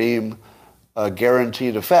 downstream,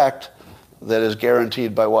 guaranteed effect that is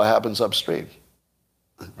guaranteed by what happens upstream.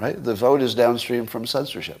 Right? The vote is downstream from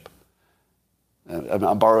censorship. And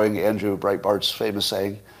I'm borrowing Andrew Breitbart's famous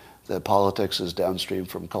saying that politics is downstream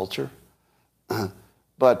from culture.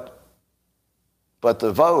 But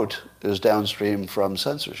the vote is downstream from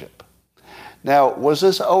censorship. Now, was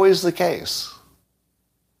this always the case?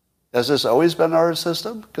 Has this always been our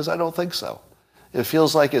system? Because I don't think so. It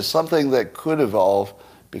feels like it's something that could evolve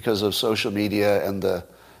because of social media and the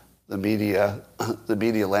media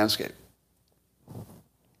landscape.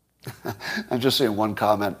 I'm just seeing one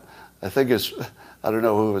comment. I don't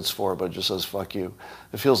know who it's for, but it just says, fuck you.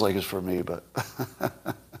 It feels like it's for me, but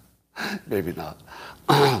maybe not.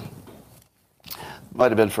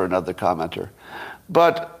 Might have been for another commenter.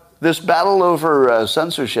 But this battle over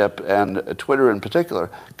censorship and Twitter in particular,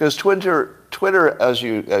 because Twitter, as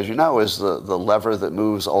you know, is the lever that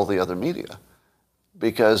moves all the other media,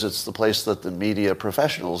 because it's the place that the media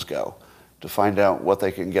professionals go to find out what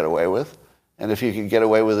they can get away with. And if you can get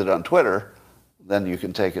away with it on Twitter, then you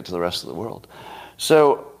can take it to the rest of the world.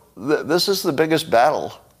 So this is the biggest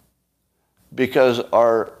battle, because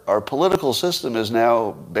our political system is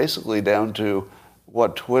now basically down to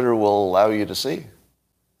what Twitter will allow you to see.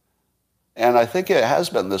 And I think it has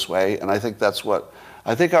been this way, and I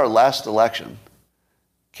think our last election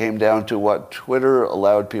came down to what Twitter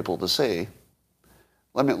allowed people to see.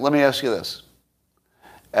 Let me ask you this.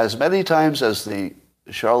 As many times as the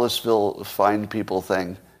Charlottesville find people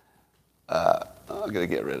thing, I'm going to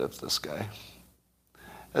get rid of this guy.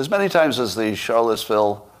 As many times as the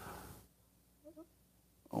Charlottesville...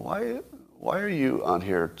 Why are you on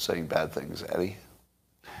here saying bad things, Eddie?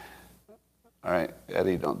 All right,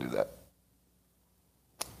 Eddie, don't do that.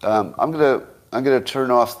 I'm gonna turn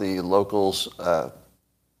off the locals. I'm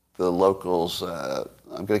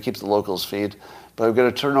gonna keep the locals feed, but I'm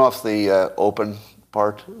gonna turn off the open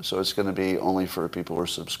part. So it's gonna be only for people who are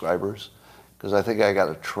subscribers, because I think I got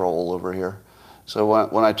a troll over here. So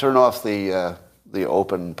when I turn off the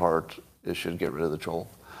open part, it should get rid of the troll.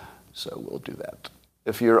 So we'll do that.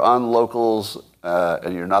 If you're on locals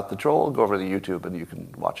and you're not the troll, go over to YouTube and you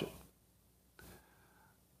can watch it.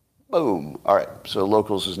 Boom. All right. So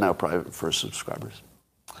locals is now private for subscribers.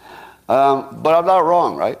 But I'm not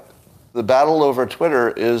wrong, right? The battle over Twitter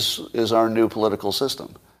is our new political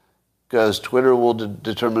system, because Twitter will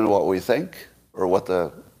determine what we think or what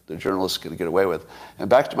the journalists can get away with. And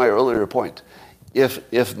back to my earlier point,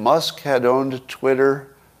 if Musk had owned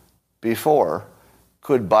Twitter before,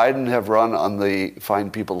 could Biden have run on the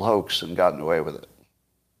Find People hoax and gotten away with it?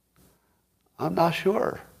 I'm not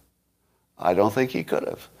sure. I don't think he could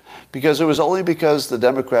have. Because it was only because the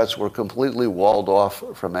Democrats were completely walled off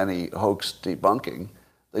from any hoax debunking.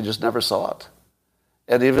 They just never saw it.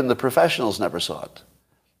 And even the professionals never saw it.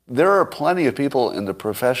 There are plenty of people in the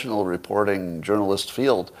professional reporting journalist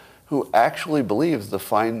field who actually believe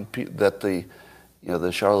that the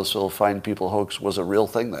Charlottesville Find People hoax was a real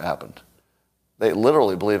thing that happened. They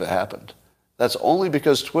literally believe it happened. That's only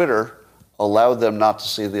because Twitter allowed them not to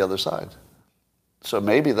see the other side. So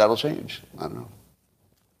maybe that'll change. I don't know.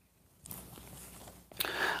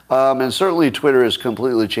 And certainly Twitter has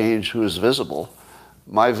completely changed who is visible.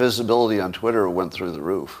 My visibility on Twitter went through the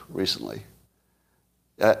roof recently.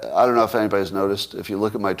 I don't know if anybody's noticed. If you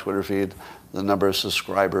look at my Twitter feed, the number of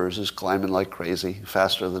subscribers is climbing like crazy,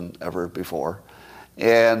 faster than ever before.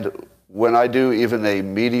 And when I do even a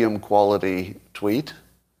medium quality tweet,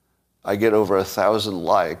 I get over 1,000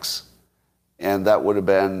 likes, and that would have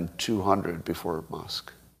been 200 before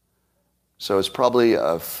Musk. So it's probably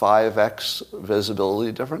a 5x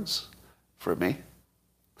visibility difference for me.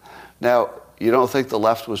 Now, you don't think the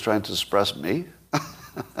left was trying to suppress me?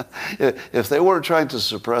 If they weren't trying to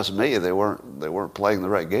suppress me, they weren't playing the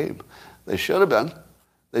right game. They should have been.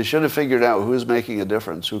 They should have figured out who's making a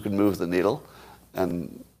difference, who can move the needle,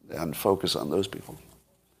 and focus on those people.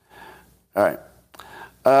 All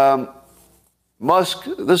right. Musk,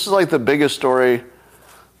 this is like the biggest story,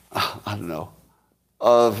 I don't know,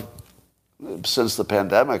 since the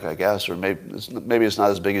pandemic, I guess, or maybe it's not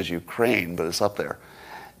as big as Ukraine, but it's up there,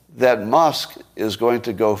 that Musk is going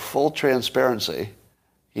to go full transparency.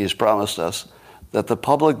 He's promised us that the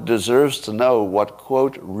public deserves to know what,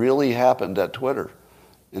 quote, really happened at Twitter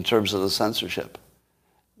in terms of the censorship.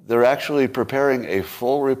 They're actually preparing a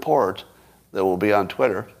full report that will be on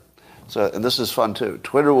Twitter. So, and this is fun too.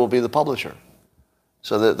 Twitter will be the publisher.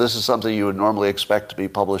 So this is something you would normally expect to be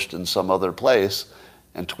published in some other place,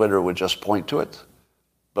 and Twitter would just point to it.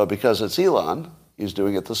 But because it's Elon, he's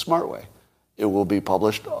doing it the smart way. It will be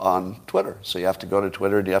published on Twitter. So you have to go to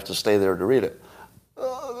Twitter and you have to stay there to read it.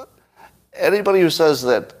 Anybody who says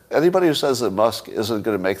that Musk isn't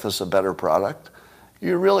going to make this a better product,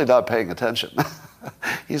 you're really not paying attention.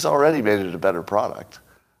 He's already made it a better product.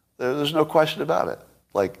 There's no question about it.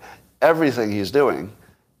 Like everything he's doing,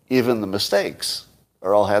 even the mistakes,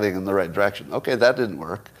 are all heading in the right direction. Okay, that didn't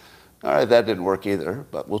work. All right, that didn't work either,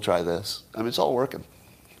 but we'll try this. I mean, it's all working.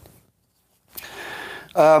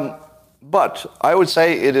 But I would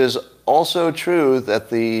say it is also true that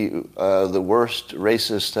the worst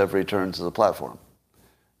racists have returned to the platform.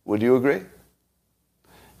 Would you agree?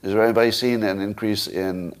 Has anybody seen an increase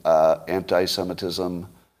in anti-Semitism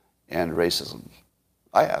and racism?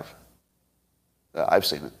 I have. I've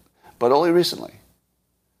seen it, but only recently.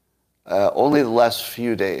 Only the last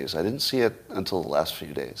few days. I didn't see it until the last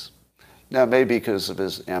few days. Now, maybe because of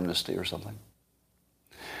his amnesty or something.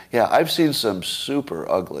 Yeah, I've seen some super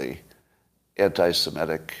ugly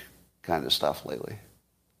anti-Semitic kind of stuff lately.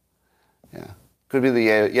 Yeah, could be the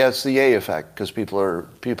Ye. Yeah, it's the Ye effect, because people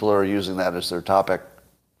are using that as their topic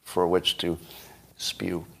for which to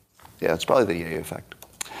spew. Yeah, it's probably the Ye effect.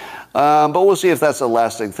 But we'll see if that's a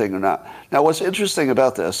lasting thing or not. Now, what's interesting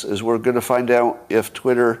about this is we're going to find out if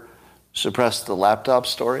Twitter suppressed the laptop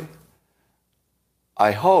story.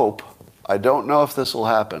 I hope. I don't know if this will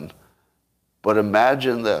happen, but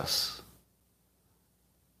imagine this.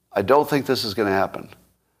 I don't think this is going to happen,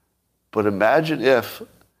 but imagine if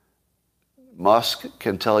Musk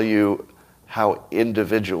can tell you how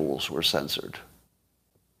individuals were censored.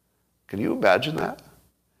 Can you imagine that?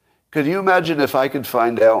 Could you imagine if I could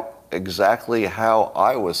find out exactly how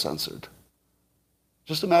I was censored?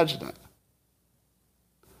 Just imagine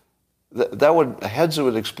that. Heads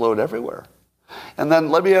would explode everywhere. And then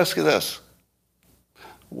let me ask you this.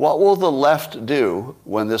 What will the left do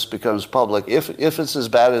when this becomes public, if it's as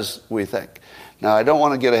bad as we think? Now, I don't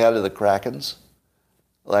want to get ahead of the Krakens.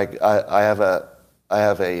 Like, I have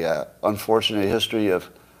a unfortunate history of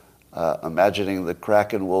imagining the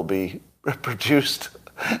Kraken will be produced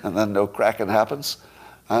and then no Kraken happens.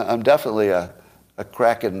 I'm definitely a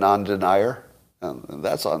Kraken non-denier, and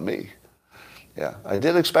that's on me. Yeah, I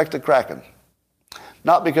did expect a Kraken.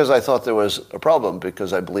 Not because I thought there was a problem,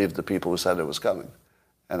 because I believed the people who said it was coming.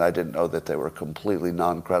 And I didn't know that they were completely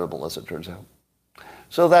non-credible, as it turns out.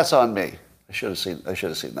 So that's on me. I should have seen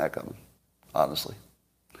that coming, honestly.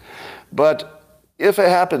 But if it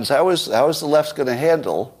happens, how is the left going to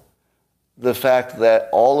handle the fact that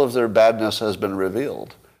all of their badness has been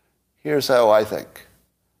revealed? Here's how I think.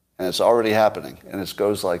 And it's already happening. And it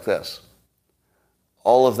goes like this.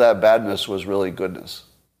 All of that badness was really goodness.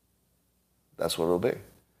 That's what it'll be.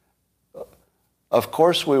 Of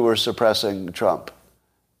course we were suppressing Trump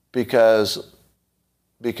because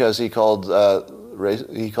he called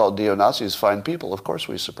neo-Nazis fine people. Of course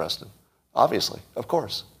we suppressed him. Obviously. Of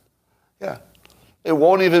course. Yeah. It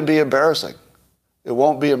won't even be embarrassing. It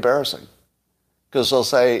won't be embarrassing. Because they'll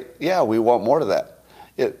say, yeah, we want more of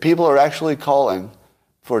that. People are actually calling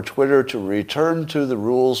for Twitter to return to the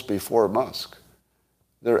rules before Musk.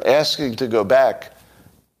 They're asking to go back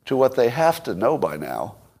to what they have to know by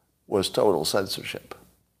now was total censorship.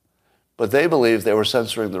 But they believe they were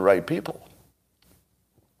censoring the right people.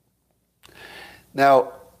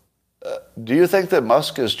 Now, do you think that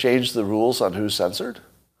Musk has changed the rules on who's censored?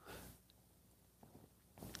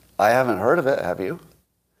 I haven't heard of it, have you?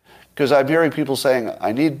 Because I'm hearing people saying,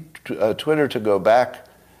 I need Twitter to go back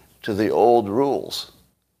to the old rules.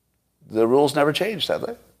 The rules never changed, have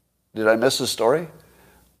they? Did I miss the story?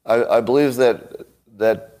 I believe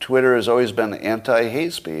that Twitter has always been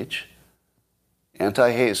anti-hate speech,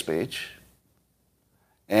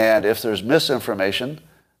 and if there's misinformation,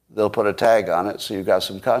 they'll put a tag on it so you've got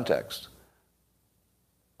some context.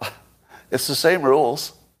 It's the same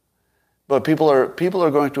rules, but people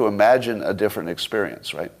are going to imagine a different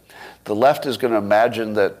experience, right? The left is going to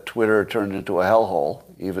imagine that Twitter turned into a hellhole,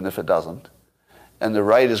 even if it doesn't, and the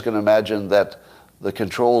right is going to imagine that the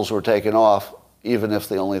controls were taken off, even if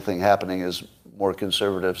the only thing happening is more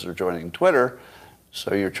conservatives are joining Twitter,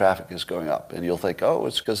 so your traffic is going up. And you'll think, oh,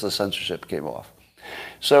 it's because the censorship came off.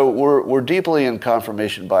 So we're deeply in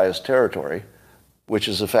confirmation bias territory, which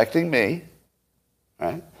is affecting me,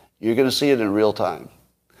 right? You're going to see it in real time.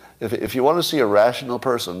 If you want to see a rational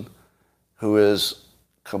person who is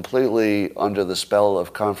completely under the spell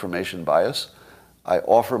of confirmation bias, I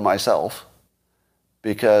offer myself,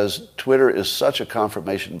 because Twitter is such a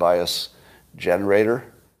confirmation bias generator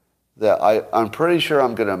that I'm pretty sure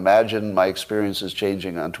I'm going to imagine my experiences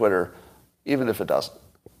changing on Twitter, even if it doesn't.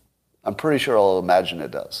 I'm pretty sure I'll imagine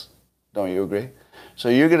it does. Don't you agree? So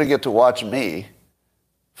you're going to get to watch me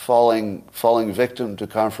falling victim to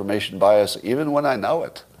confirmation bias, even when I know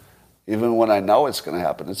it. Even when I know it's going to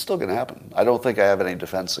happen, it's still going to happen. I don't think I have any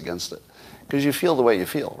defense against it. Because you feel the way you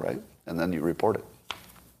feel, right? And then you report it.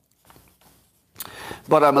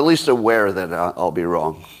 But I'm at least aware that I'll be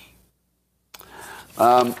wrong.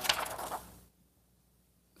 All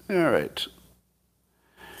right.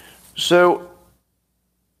 So,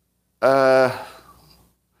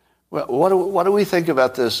 what do we think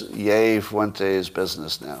about this Ye Fuentes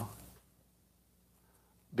business now?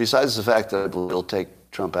 Besides the fact that it'll take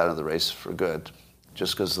Trump out of the race for good,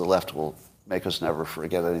 just because the left will make us never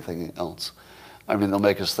forget anything else. I mean, they'll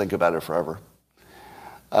make us think about it forever.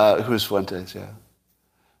 Who's Fuentes? Yeah.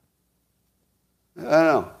 I don't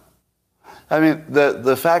know. I mean,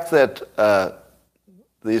 the fact that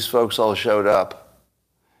these folks all showed up,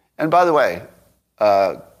 and by the way,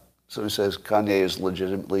 somebody says Kanye is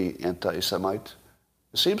legitimately anti-Semite.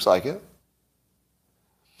 It seems like it.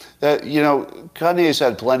 Kanye's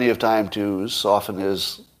had plenty of time to soften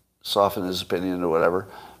his opinion or whatever,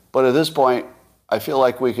 but at this point, I feel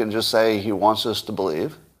like we can just say he wants us to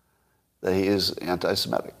believe that he is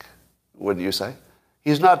anti-Semitic. Wouldn't you say?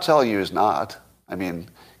 He's not telling you he's not. I mean,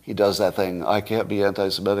 he does that thing, I can't be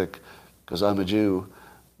anti-Semitic because I'm a Jew,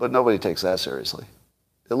 but nobody takes that seriously.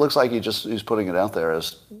 It looks like he's putting it out there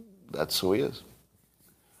as that's who he is.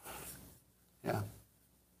 Yeah.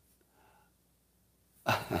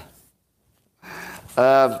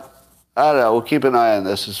 I don't know. We'll keep an eye on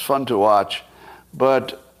this. It's fun to watch.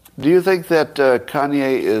 But do you think that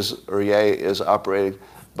Kanye is operating?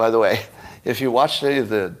 By the way, if you watched any of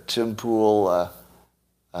the Tim Pool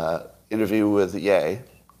interview with Ye,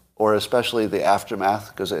 or especially the aftermath,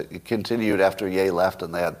 because it continued after Ye left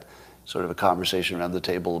and they had sort of a conversation around the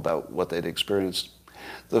table about what they'd experienced.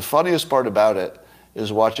 The funniest part about it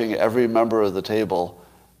is watching every member of the table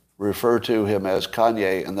refer to him as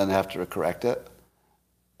Kanye and then have to correct it.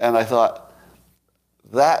 And I thought,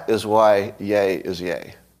 that is why Ye is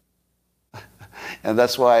Ye. And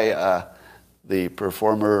that's why the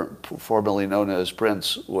performer formerly known as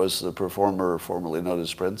Prince was the performer formerly known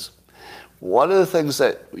as Prince. One of the things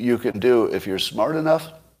that you can do if you're smart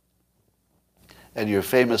enough and you're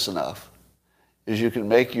famous enough is you can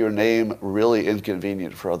make your name really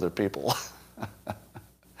inconvenient for other people.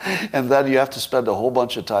 And then you have to spend a whole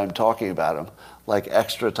bunch of time talking about him, like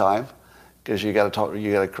extra time, because you got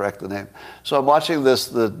to correct the name. So I'm watching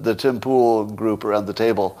the Tim Pool group around the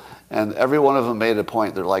table, and every one of them made a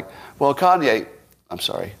point. They're like, well, Kanye, I'm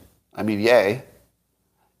sorry, I mean Ye.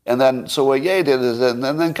 And then, so what Ye did is, and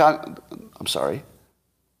then I'm sorry,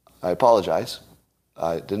 I apologize.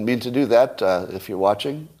 I didn't mean to do that. If you're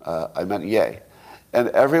watching, I meant Ye. And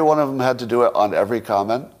every one of them had to do it on every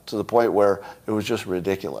comment to the point where it was just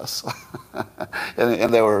ridiculous.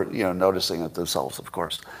 and they were, noticing it themselves, of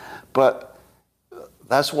course. But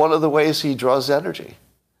that's one of the ways he draws energy.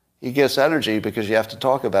 He gets energy because you have to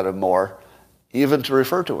talk about him more, even to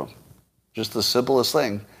refer to him. Just the simplest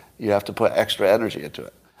thing, you have to put extra energy into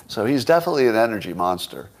it. So he's definitely an energy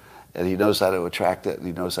monster, and he knows how to attract it, and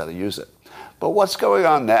he knows how to use it. But what's going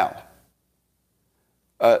on now?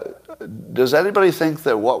 Does anybody think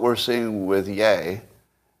that what we're seeing with Ye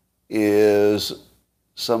is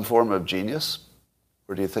some form of genius?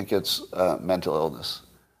 Or do you think it's mental illness?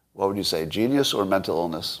 What would you say, genius or mental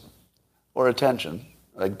illness? Or attention?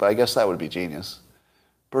 But I guess that would be genius.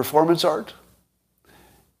 Performance art?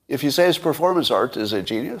 If you say it's performance art, is it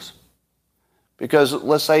genius? Because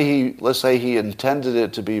let's say he intended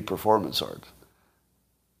it to be performance art.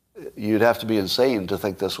 You'd have to be insane to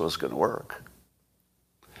think this was going to work.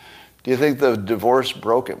 Do you think the divorce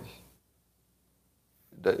broke him?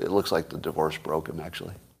 It looks like the divorce broke him,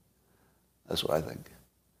 actually. That's what I think.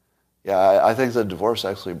 Yeah, I think the divorce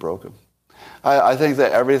actually broke him. I think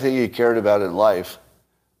that everything he cared about in life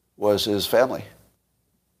was his family,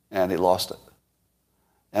 and he lost it.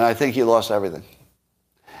 And I think he lost everything.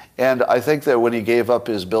 And I think that when he gave up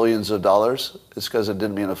his billions of dollars, it's because it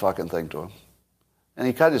didn't mean a fucking thing to him. And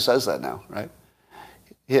he kind of says that now, right?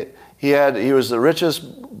 He was the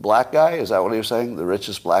richest black guy, is that what he was saying? The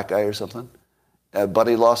richest black guy or something? But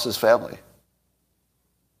he lost his family.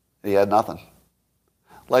 He had nothing.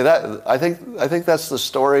 Like that, I think that's the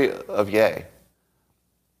story of Ye,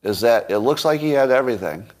 is that it looks like he had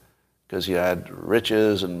everything, because he had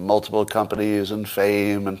riches and multiple companies and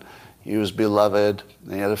fame, and he was beloved,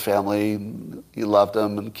 and he had a family, he loved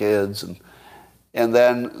them, and kids, and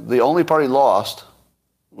then the only part he lost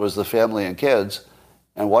was the family and kids,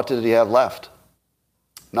 and what did he have left?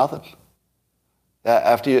 Nothing.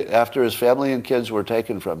 After his family and kids were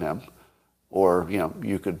taken from him, or,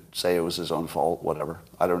 you could say it was his own fault, whatever.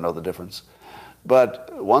 I don't know the difference.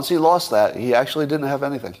 But once he lost that, he actually didn't have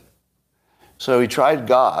anything. So he tried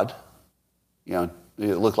God. It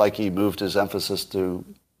looked like he moved his emphasis to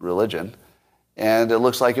religion, and it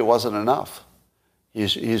looks like it wasn't enough.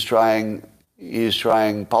 He's trying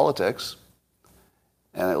politics,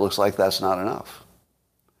 and it looks like that's not enough.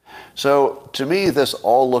 So to me, this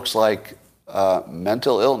all looks like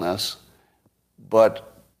mental illness, but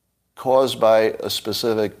caused by a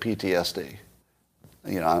specific PTSD.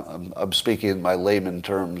 I'm speaking in my layman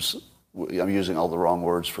terms. I'm using all the wrong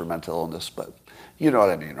words for mental illness, but you know what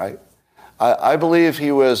I mean, right? I believe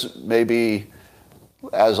he was maybe,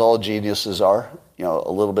 as all geniuses are,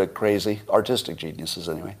 a little bit crazy. Artistic geniuses,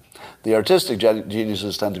 anyway. The artistic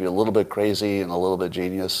geniuses tend to be a little bit crazy and a little bit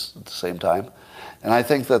genius at the same time. And I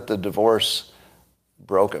think that the divorce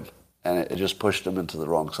broke him, and it just pushed him into the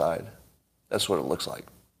wrong side. That's what it looks like.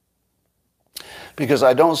 Because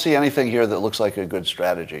I don't see anything here that looks like a good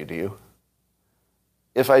strategy, do you?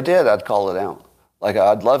 If I did, I'd call it out. Like,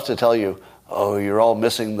 I'd love to tell you, oh, you're all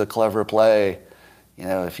missing the clever play.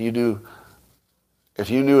 If you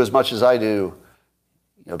knew as much as I do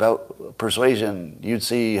about persuasion, you'd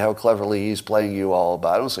see how cleverly he's playing you all. But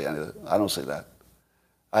I don't see any of it. I don't see that.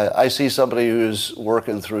 I see somebody who's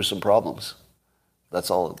working through some problems. That's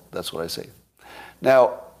all. That's what I see.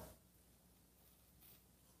 Now,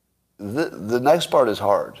 the next part is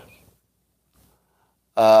hard.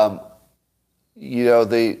 The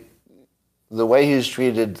way he's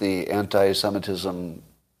treated the anti-Semitism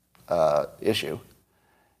issue,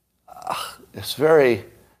 it's very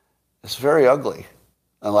ugly.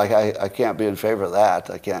 And like, I can't be in favor of that.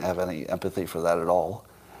 I can't have any empathy for that at all.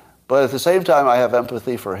 But at the same time, I have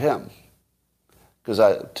empathy for him. Because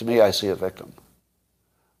to me, I see a victim.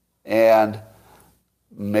 And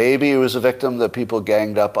maybe he was a victim that people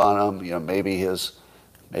ganged up on him. You know, maybe his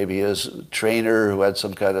trainer who had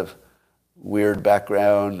some kind of weird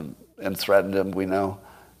background and threatened him, we know.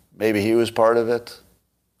 Maybe he was part of it.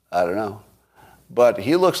 I don't know. But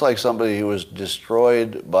he looks like somebody who was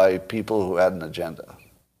destroyed by people who had an agenda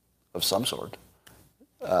of some sort.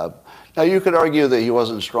 Now, you could argue that he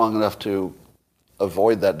wasn't strong enough to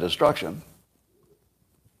avoid that destruction.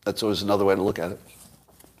 That's always another way to look at it.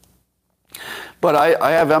 But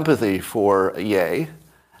I have empathy for Ye.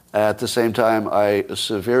 At the same time, I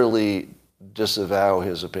severely disavow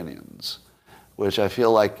his opinions, which I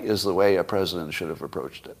feel like is the way a president should have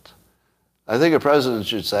approached it. I think a president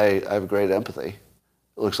should say, I have great empathy. It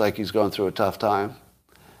looks like he's going through a tough time,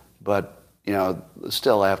 but, you know,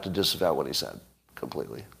 still I have to disavow what he said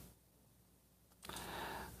completely.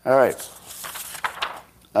 All right.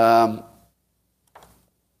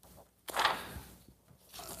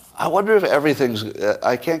 I wonder if everything's,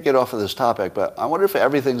 I can't get off of this topic, but I wonder if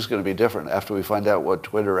everything's going to be different after we find out what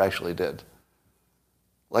Twitter actually did.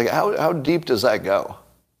 Like, how deep does that go?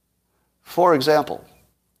 For example,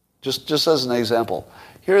 just as an example,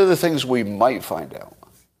 here are the things we might find out.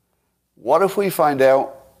 What if we find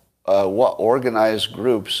out what organized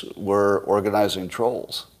groups were organizing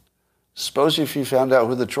trolls? Suppose if you found out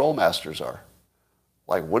who the troll masters are.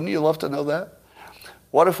 Like, wouldn't you love to know that?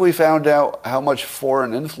 What if we found out how much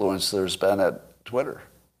foreign influence there's been at Twitter?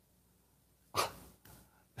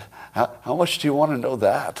 How much do you want to know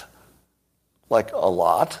that? Like, a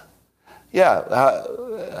lot? Yeah,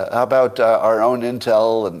 how about our own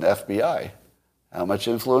Intel and FBI? How much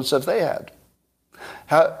influence have they had?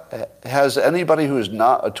 Has anybody who is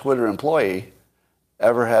not a Twitter employee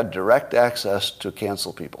ever had direct access to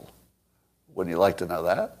cancel people? Wouldn't you like to know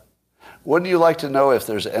that? Wouldn't you like to know if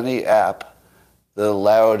there's any app that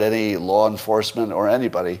allowed any law enforcement or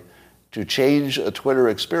anybody to change a Twitter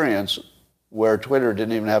experience where Twitter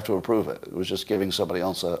didn't even have to approve it? It was just giving somebody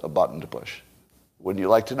else a button to push. Wouldn't you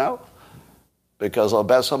like to know? Because I'll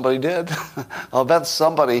bet somebody did. I'll bet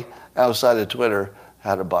somebody outside of Twitter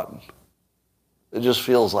had a button. It just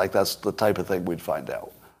feels like that's the type of thing we'd find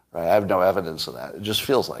out. Right? I have no evidence of that. It just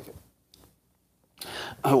feels like it.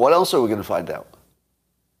 What else are we going to find out?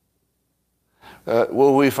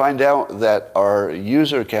 Will we find out that our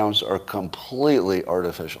user counts are completely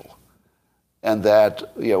artificial? And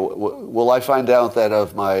that, you know, will I find out that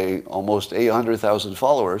of my almost 800,000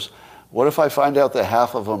 followers, what if I find out that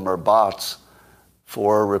half of them are bots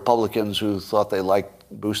for Republicans who thought they liked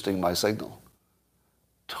boosting my signal?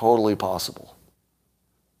 Totally possible.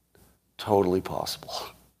 Totally possible,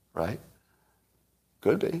 right?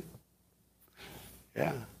 Could be.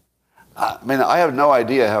 Yeah. I mean, I have no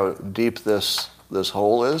idea how deep this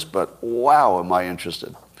hole is, but wow, am I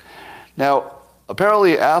interested. Now,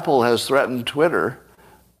 apparently Apple has threatened Twitter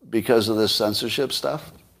because of this censorship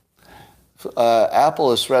stuff.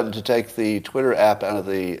 Apple has threatened to take the Twitter app out of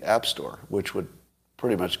the App Store, which would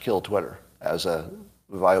pretty much kill Twitter as a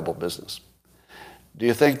viable business. Do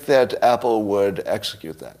you think that Apple would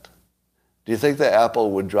execute that? Do you think that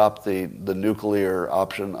Apple would drop the nuclear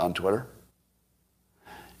option on Twitter?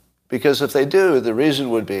 Because if they do, the reason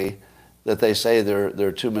would be that they say there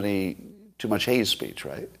are too much hate speech,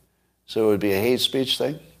 right? So it would be a hate speech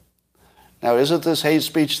thing. Now, isn't this hate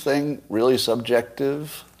speech thing really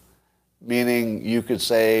subjective? Meaning you could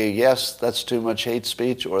say, yes, that's too much hate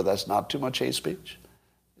speech, or that's not too much hate speech?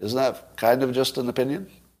 Isn't that kind of just an opinion?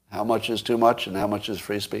 How much is too much and how much is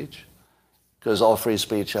free speech? Because all free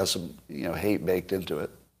speech has some, hate baked into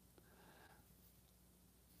it.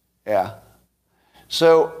 Yeah.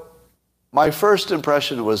 So my first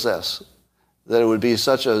impression was this, that it would be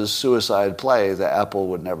such a suicide play that Apple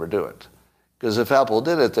would never do it. Because if Apple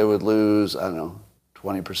did it, they would lose,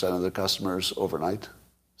 20% of their customers overnight,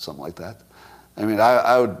 something like that. I mean,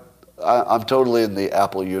 I'm totally in the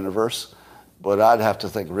Apple universe, but I'd have to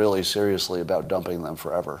think really seriously about dumping them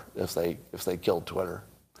forever if they killed Twitter.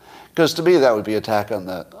 Because to me, that would be attack on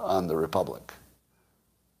the Republic.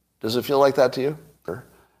 Does it feel like that to you?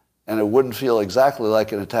 And it wouldn't feel exactly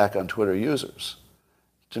like an attack on Twitter users.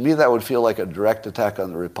 To me, that would feel like a direct attack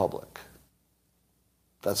on the Republic.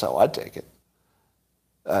 That's how I'd take it.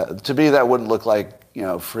 To me, that wouldn't look like,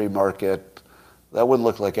 free market. That wouldn't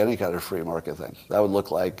look like any kind of free market thing. That would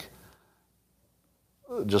look like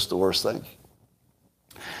just the worst thing.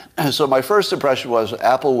 And so my first impression was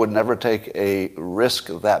Apple would never take a risk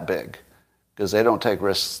that big because they don't take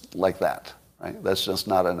risks like that, right? That's just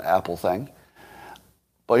not an Apple thing.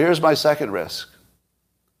 Well, here's my second risk.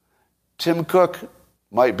 Tim Cook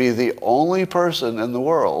might be the only person in the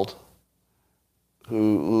world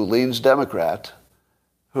who leans Democrat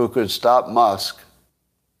who could stop Musk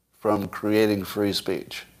from creating free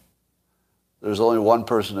speech. There's only one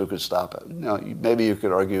person who could stop it. Now, maybe you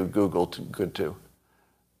could argue Google could too.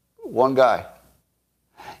 One guy.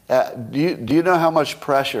 Do you know how much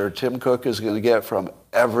pressure Tim Cook is going to get from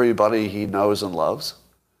everybody he knows and loves?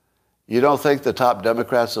 You don't think the top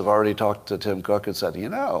Democrats have already talked to Tim Cook and said, you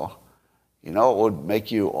know what would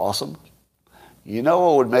make you awesome? You know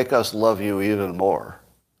what would make us love you even more?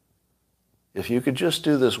 If you could just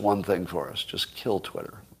do this one thing for us, just kill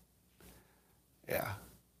Twitter. Yeah.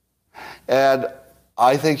 And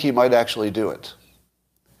I think he might actually do it.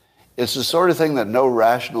 It's the sort of thing that no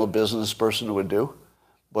rational business person would do,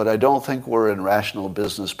 but I don't think we're in rational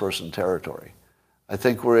business person territory. I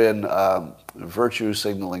think we're in virtue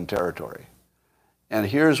signaling territory. And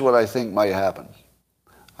here's what I think might happen.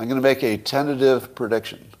 I'm going to make a tentative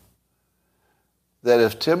prediction that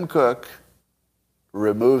if Tim Cook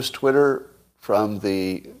removes Twitter from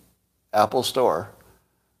the Apple Store,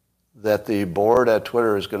 that the board at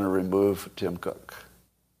Twitter is going to remove Tim Cook.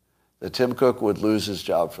 That Tim Cook would lose his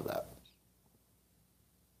job for that.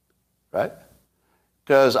 Right?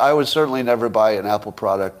 Because I would certainly never buy an Apple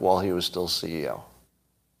product while he was still CEO.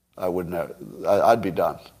 I would never. I'd be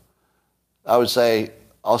done. I would say,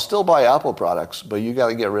 I'll still buy Apple products, but you got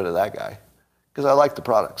to get rid of that guy. Because I like the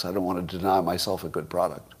products. I don't want to deny myself a good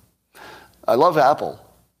product. I love Apple.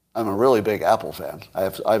 I'm a really big Apple fan. I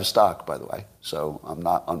have stock, by the way, so I'm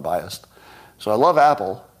not unbiased. So I love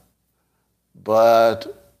Apple,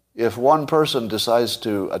 but if one person decides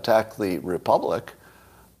to attack the Republic,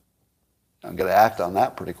 I'm going to act on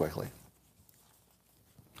that pretty quickly.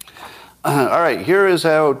 All right, here is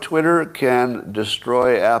how Twitter can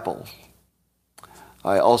destroy Apple.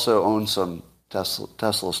 I also own some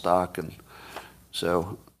Tesla stock, and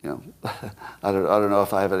so I don't know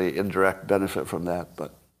if I have any indirect benefit from that,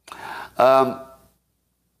 but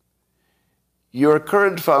your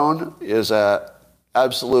current phone is an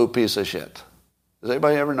absolute piece of shit. Has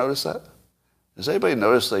anybody ever noticed that? Has anybody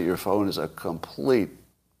noticed that your phone is a complete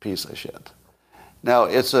piece of shit? Now,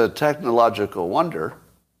 it's a technological wonder,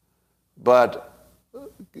 but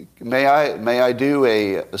may I do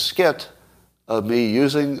a skit of me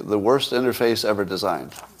using the worst interface ever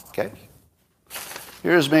designed? Okay?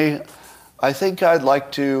 Here's me. I think I'd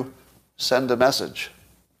like to send a message.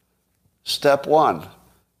 Step 1,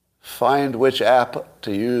 find which app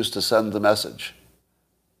to use to send the message.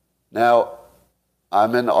 Now,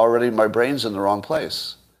 my brain's in the wrong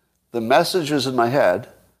place. The message is in my head.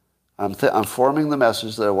 I'm forming the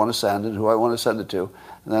message that I want to send and who I want to send it to.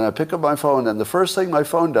 And then I pick up my phone, and the first thing my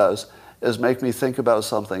phone does is make me think about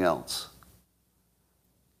something else.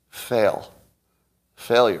 Failure.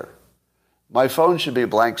 My phone should be a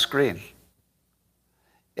blank screen.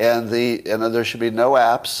 And there should be no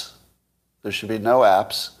apps. There should be no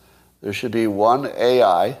apps. There should be one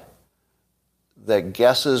AI that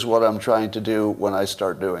guesses what I'm trying to do when I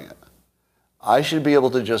start doing it. I should be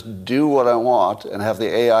able to just do what I want and have the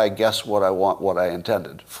AI guess what I want, what I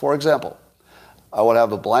intended. For example, I would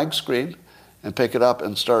have a blank screen and pick it up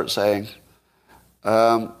and start saying,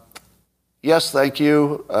 yes, thank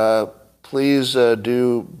you. Please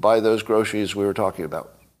do buy those groceries we were talking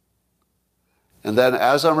about. And then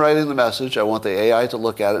as I'm writing the message, I want the AI to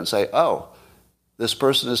look at it and say, oh, this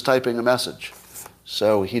person is typing a message.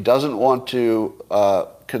 So he doesn't want to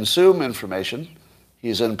consume information.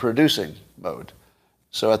 He's in producing mode.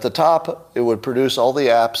 So at the top, it would produce all the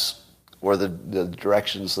apps or the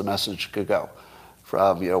directions the message could go,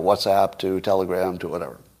 from WhatsApp to Telegram to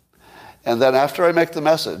whatever. And then after I make the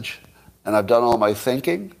message, and I've done all my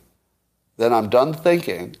thinking, then I'm done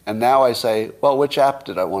thinking, and now I say, well, which app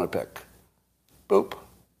did I want to pick? Boop.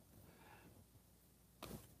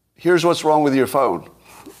 Here's what's wrong with your phone.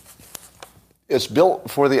 It's built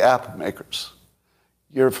for the app makers.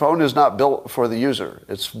 Your phone is not built for the user.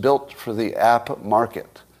 It's built for the app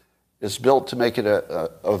market. It's built to make it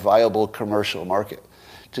a viable commercial market.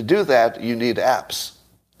 To do that, you need apps.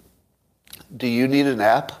 Do you need an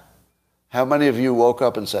app? How many of you woke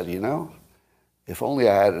up and said, if only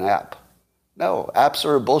I had an app? No, apps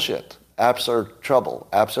are bullshit. Apps are trouble.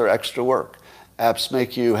 Apps are extra work. Apps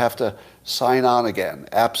make you have to sign on again.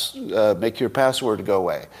 Apps make your password go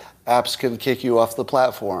away. Apps can kick you off the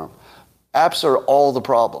platform. Apps are all the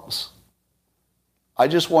problems. I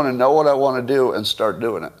just want to know what I want to do and start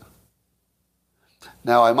doing it.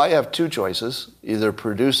 Now, I might have two choices, either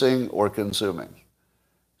producing or consuming.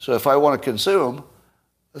 So if I want to consume,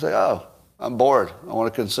 I say, oh, I'm bored. I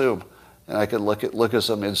want to consume. and I can look at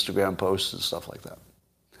some Instagram posts and stuff like that.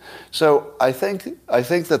 So I think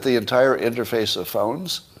that the entire interface of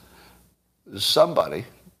phones, somebody,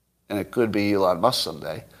 and it could be Elon Musk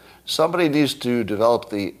someday, somebody needs to develop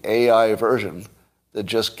the AI version that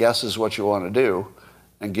just guesses what you want to do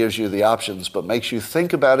and gives you the options, but makes you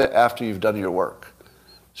think about it after you've done your work.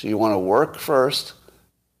 So you want to work first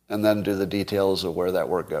and then do the details of where that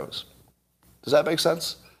work goes. Does that make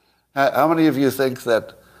sense? How many of you think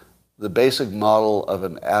that the basic model of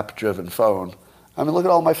an app-driven phone, I mean, look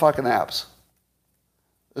at all my fucking apps.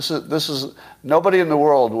 This is nobody in the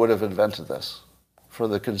world would have invented this for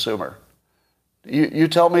the consumer. You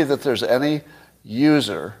tell me that there's any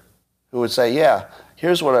user who would say, yeah,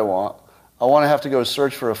 here's what I want. I want to have to go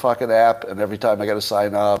search for a fucking app, and every time I got to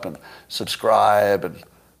sign up and subscribe and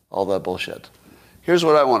all that bullshit. Here's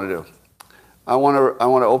what I want to do. I want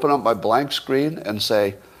to open up my blank screen and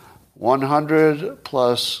say 100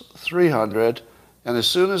 plus 300, and as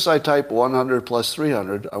soon as I type 100 plus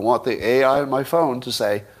 300, I want the AI on my phone to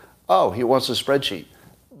say, oh, he wants a spreadsheet.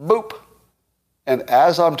 Boop. And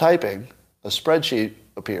as I'm typing, a spreadsheet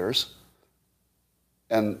appears,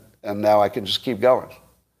 and now I can just keep going.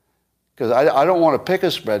 Because I don't want to pick a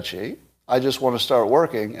spreadsheet. I just want to start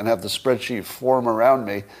working and have the spreadsheet form around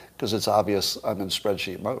me because it's obvious I'm in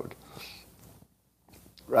spreadsheet mode.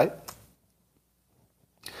 Right?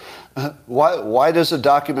 Why does a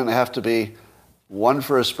document have to be one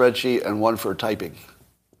for a spreadsheet and one for typing?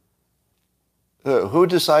 Who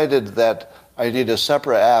decided that I need a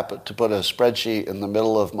separate app to put a spreadsheet in the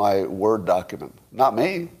middle of my Word document? Not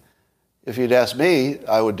me. If you'd asked me,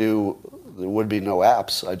 there would be no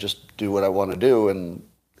apps. I just do what I want to do, and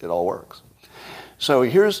it all works. So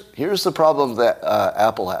here's the problem that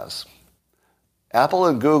Apple has. Apple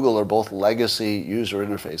and Google are both legacy user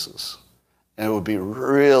interfaces, and it would be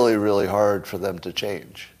really, really hard for them to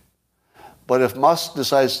change. But if Musk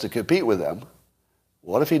decides to compete with them,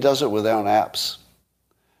 what if he does it without apps?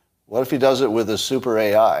 What if he does it with a super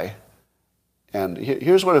AI? And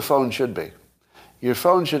here's what a phone should be. Your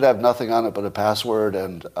phone should have nothing on it but a password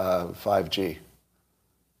and 5G.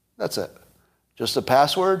 That's it. Just a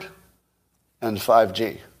password and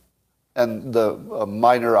 5G and the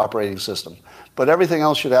minor operating system. But everything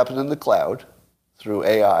else should happen in the cloud through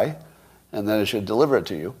AI, and then it should deliver it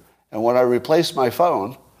to you. And when I replace my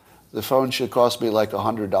phone, the phone should cost me like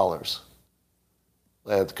 $100.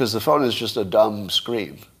 Because the phone is just a dumb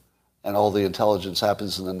screen, and all the intelligence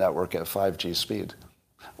happens in the network at 5G speed.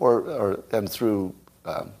 And through,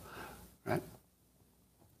 right?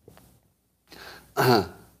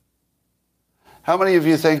 How many of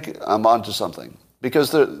you think I'm onto something?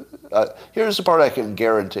 Because here's the part I can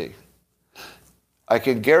guarantee. I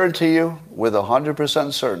can guarantee you with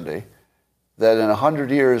 100% certainty that in 100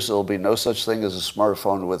 years there will be no such thing as a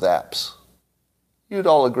smartphone with apps. You'd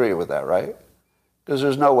all agree with that, right? Because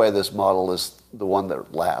there's no way this model is the one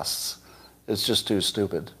that lasts. It's just too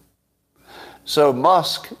stupid. So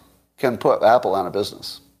Musk can put Apple out of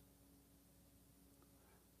business.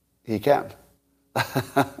 He can.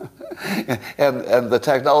 and the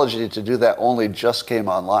technology to do that only just came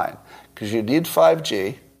online. Because you need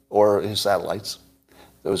 5G, or his satellites.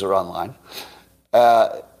 Those are online.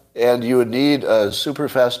 And you would need super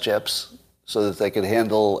fast chips so that they could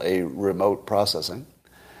handle a remote processing.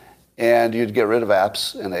 And you'd get rid of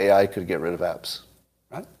apps, and AI could get rid of apps.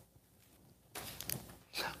 Right?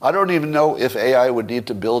 I don't even know if AI would need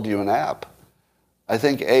to build you an app. I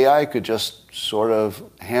think AI could just sort of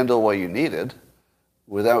handle what you needed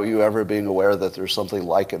without you ever being aware that there's something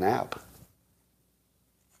like an app.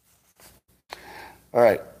 All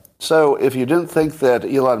right. So if you didn't think that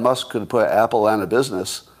Elon Musk could put Apple out of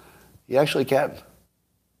business, he actually can.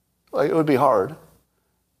 Like, it would be hard,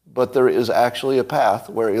 but there is actually a path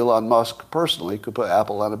where Elon Musk personally could put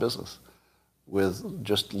Apple out of business with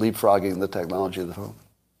just leapfrogging the technology of the phone.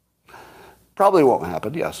 Probably won't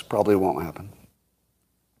happen. Yes, probably won't happen.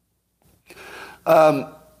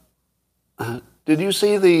 Did you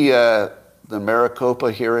see the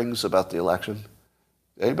Maricopa hearings about the election?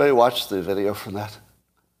 Anybody watch the video from that?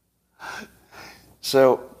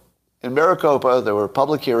 So in Maricopa, there were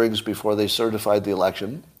public hearings before they certified the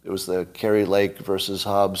election. It was the Kerry Lake versus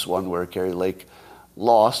Hobbs one where Kerry Lake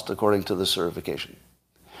lost according to the certification.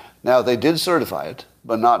 Now, they did certify it,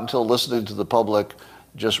 but not until listening to the public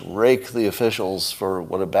just rake the officials for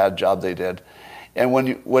what a bad job they did. And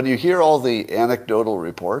when you hear all the anecdotal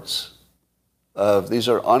reports of these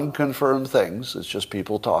are unconfirmed things, it's just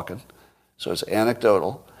people talking, so it's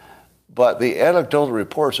anecdotal, but the anecdotal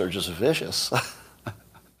reports are just vicious.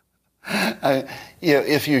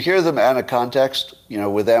 If you hear them out of context,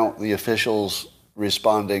 without the officials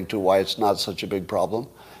responding to why it's not such a big problem.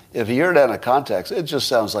 If you hear it out of context, it just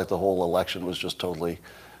sounds like the whole election was just totally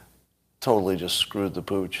just screwed the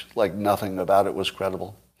pooch, like nothing about it was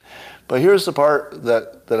credible. But here's the part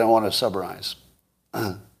that I want to summarize.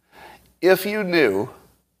 If you knew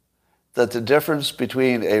that the difference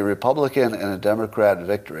between a Republican and a Democrat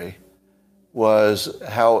victory was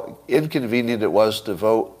how inconvenient it was to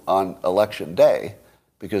vote on election day,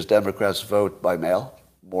 because Democrats vote by mail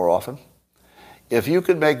more often, if you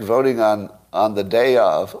could make voting on the day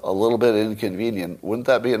of a little bit inconvenient, wouldn't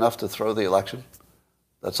that be enough to throw the election?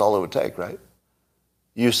 That's all it would take, right?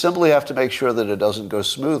 You simply have to make sure that it doesn't go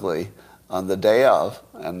smoothly on the day of,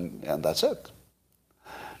 and that's it.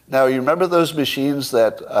 Now, you remember those machines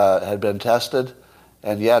that had been tested,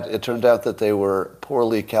 and yet it turned out that they were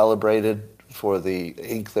poorly calibrated for the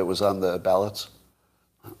ink that was on the ballots?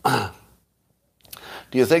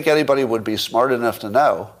 Do you think anybody would be smart enough to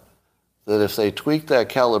know that if they tweaked that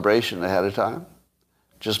calibration ahead of time,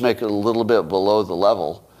 just make it a little bit below the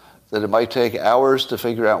level, that it might take hours to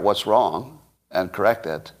figure out what's wrong and correct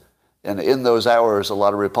it, and in those hours, a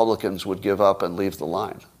lot of Republicans would give up and leave the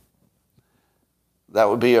line? That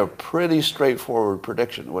would be a pretty straightforward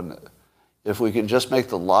prediction, wouldn't it? If we can just make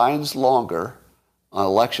the lines longer on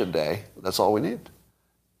election day, that's all we need.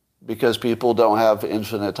 Because people don't have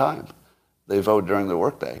infinite time. They vote during the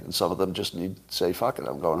workday, and some of them just need to say, fuck it,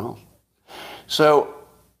 I'm going home. So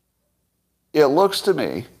it looks to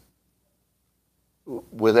me,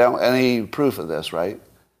 without any proof of this, right?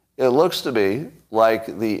 It looks to me like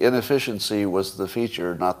the inefficiency was the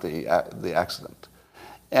feature, not the accident.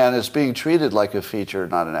 And it's being treated like a feature,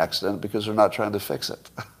 not an accident, because they're not trying to fix it.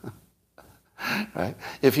 Right?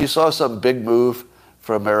 If you saw some big move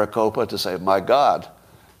from Maricopa to say, my God,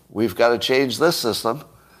 we've got to change this system.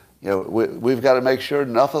 We've got to make sure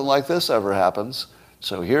nothing like this ever happens.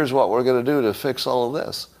 So here's what we're going to do to fix all of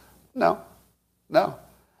this. No.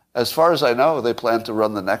 As far as I know, they plan to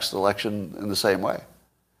run the next election in the same way.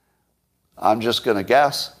 I'm just going to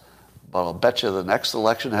guess, but I'll bet you the next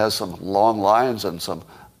election has some long lines and some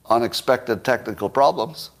unexpected technical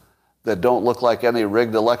problems that don't look like any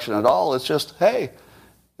rigged election at all. It's just, hey,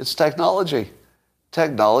 it's technology.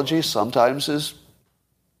 Technology sometimes is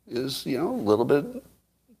a little bit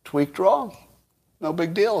tweaked wrong. No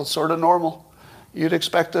big deal. It's sort of normal. You'd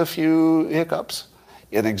expect a few hiccups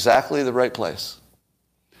in exactly the right place.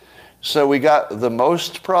 So we got the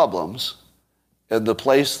most problems in the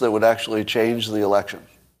place that would actually change the election.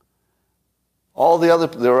 There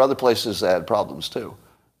were other places that had problems too.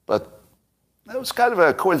 But that was kind of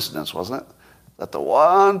a coincidence, wasn't it? That the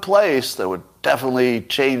one place that would definitely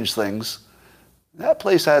change things, that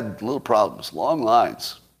place had little problems, long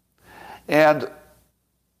lines. And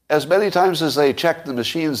as many times as they checked the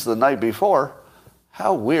machines the night before,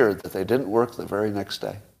 how weird that they didn't work the very next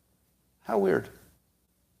day. How weird.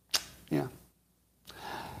 Yeah.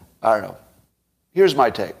 I don't know. Here's my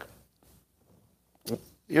take.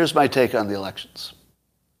 Here's my take on the elections.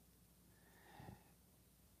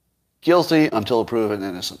 Guilty until proven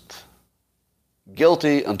innocent.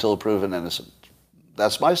 Guilty until proven innocent.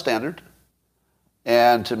 That's my standard.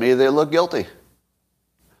 And to me, they look guilty.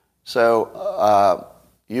 So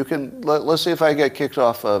let's see if I get kicked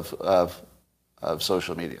off of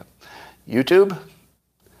social media. YouTube,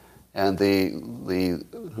 and the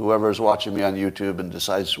whoever's watching me on YouTube and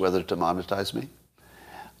decides whether to monetize me,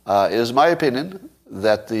 it is my opinion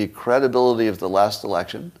that the credibility of the last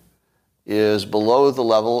election is below the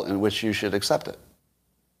level in which you should accept it.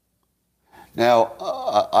 Now,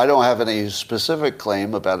 I don't have any specific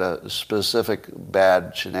claim about a specific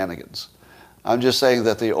bad shenanigans. I'm just saying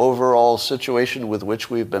that the overall situation with which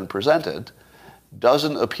we've been presented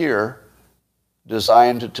doesn't appear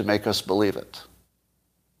designed to make us believe it.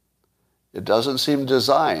 It doesn't seem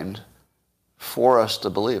designed for us to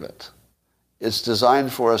believe it. It's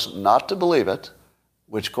designed for us not to believe it,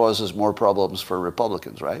 which causes more problems for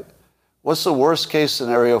Republicans, right? What's the worst case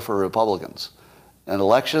scenario for Republicans? An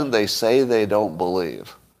election they say they don't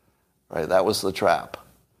believe, right? That was the trap.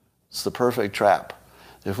 It's the perfect trap.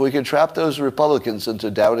 If we can trap those Republicans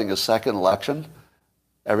into doubting a second election,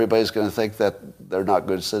 everybody's going to think that they're not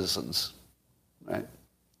good citizens, right?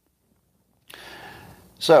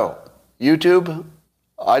 So, YouTube,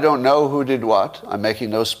 I don't know who did what. I'm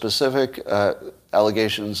making no specific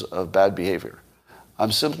allegations of bad behavior.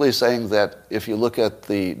 I'm simply saying that if you look at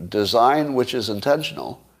the design, which is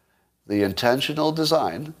intentional, the intentional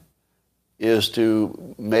design is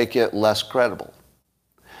to make it less credible.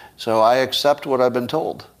 So I accept what I've been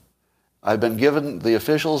told. The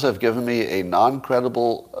officials have given me a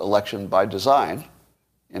non-credible election by design,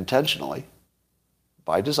 intentionally,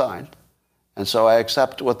 by design, And so I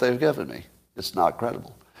accept what they've given me. It's not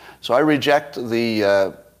credible. So I reject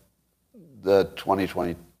the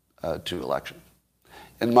 2022 election.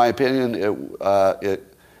 In my opinion,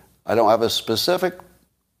 I don't have a specific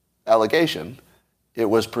allegation. It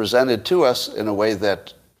was presented to us in a way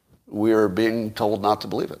that we're being told not to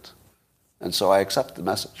believe it. And so I accept the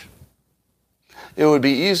message. It would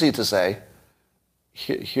be easy to say,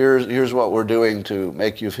 here's what we're doing to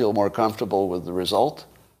make you feel more comfortable with the result.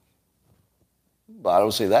 But I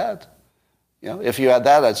don't see that. If you had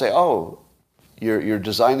that, I'd say, oh, you're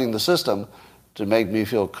designing the system to make me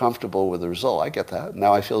feel comfortable with the result. I get that.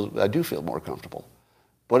 Now I do feel more comfortable.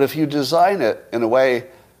 But if you design it in a way,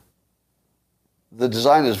 the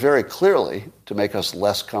design is very clearly to make us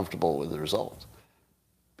less comfortable with the result.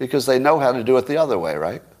 Because they know how to do it the other way,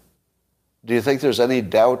 right? Do you think there's any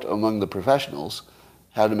doubt among the professionals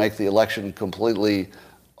how to make the election completely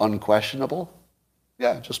unquestionable?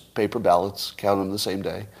 Yeah, just paper ballots, count them the same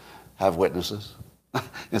day, have witnesses.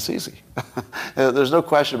 It's easy. There's no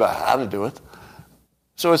question about how to do it.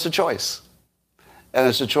 So it's a choice. And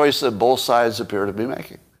it's a choice that both sides appear to be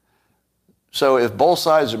making. So if both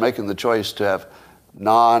sides are making the choice to have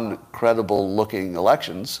non-credible looking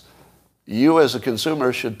elections, you as a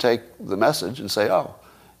consumer should take the message and say, oh,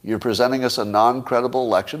 you're presenting us a non-credible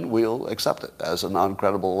election, we'll accept it as a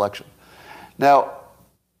non-credible election. Now,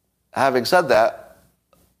 having said that,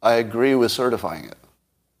 I agree with certifying it.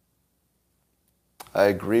 I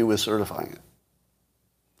agree with certifying it.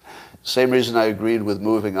 Same reason I agreed with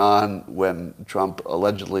moving on when Trump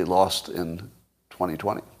allegedly lost in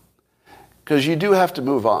 2020. Because you do have to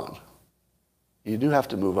move on. You do have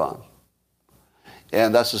to move on.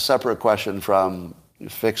 And that's a separate question from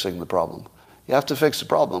fixing the problem. You have to fix the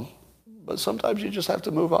problem, but sometimes you just have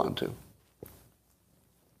to move on too.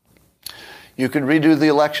 You can redo the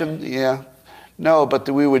election, yeah. No, but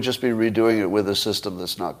we would just be redoing it with a system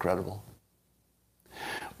that's not credible.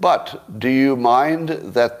 But do you mind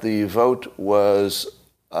that the vote was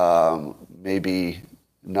maybe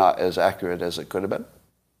not as accurate as it could have been,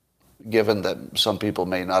 given that some people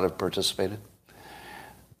may not have participated?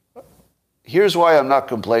 Here's why I'm not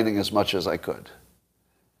complaining as much as I could.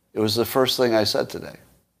 It was the first thing I said today.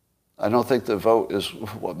 I don't think the vote is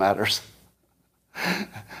what matters.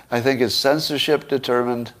 I think it's censorship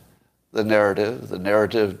determined the narrative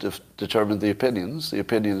determined the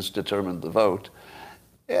opinions determined the vote,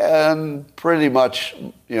 and pretty much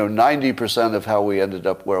 90% of how we ended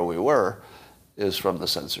up where we were is from the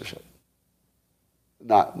censorship,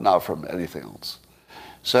 not from anything else.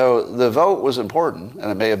 So the vote was important,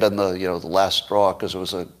 and it may have been the last straw because it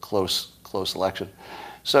was a close election.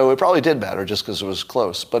 So it probably did matter just because it was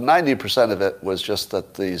close. But 90% of it was just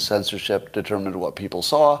that the censorship determined what people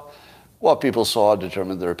saw. What people saw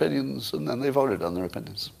determined their opinions, and then they voted on their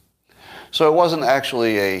opinions. So it wasn't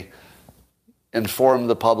actually a inform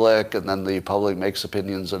the public, and then the public makes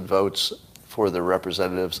opinions and votes for their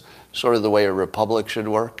representatives, sort of the way a republic should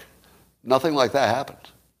work. Nothing like that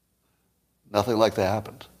happened. Nothing like that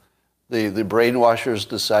happened. The brainwashers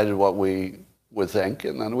decided what we would think,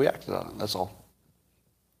 and then we acted on it. That's all.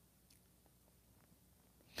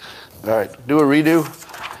 All right, do a redo.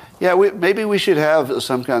 Yeah, maybe we should have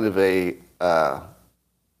some kind of a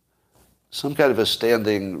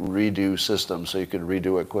standing redo system so you can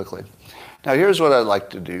redo it quickly. Now, here's what I'd like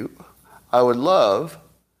to do. I would love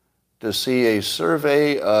to see a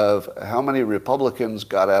survey of how many Republicans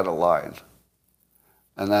got out of line.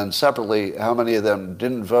 And then separately, how many of them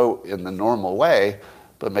didn't vote in the normal way,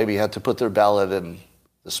 but maybe had to put their ballot in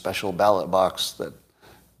the special ballot box that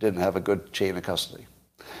didn't have a good chain of custody.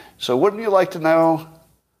 So wouldn't you like to know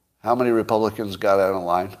how many Republicans got out of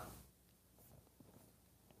line?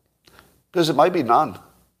 Because it might be none.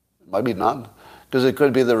 It might be none. Because it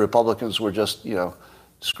could be the Republicans were just,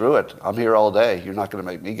 screw it. I'm here all day. You're not going to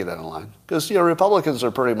make me get out of line. Because, Republicans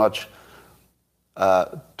are pretty much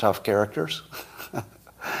tough characters,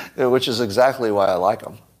 which is exactly why I like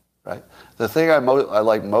them, right? The thing I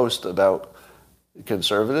like most about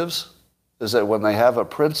conservatives is that when they have a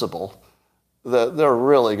principle, they're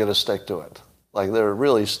really going to stick to it. Like, they're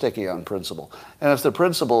really sticky on principle. And if the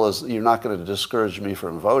principle is you're not going to discourage me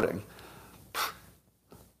from voting,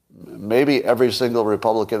 maybe every single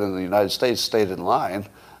Republican in the United States stayed in line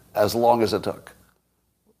as long as it took.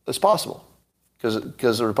 It's possible.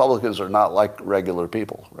 Because the Republicans are not like regular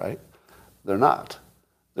people, right? They're not.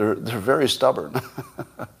 They're very stubborn.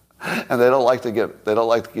 And they don't like to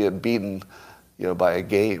get beaten, by a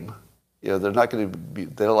game. They're not going to be,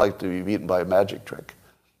 they don't like to be beaten by a magic trick.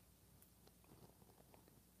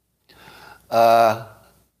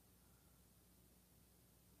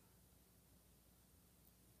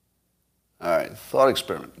 All right, thought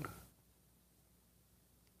experiment.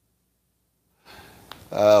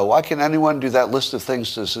 Why can anyone do that list of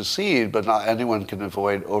things to succeed, but not anyone can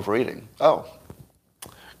avoid overeating? Oh,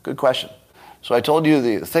 good question. So I told you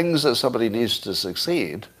the things that somebody needs to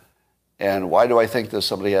succeed, and why do I think that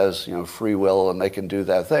somebody has, free will and they can do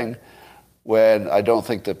that thing, when I don't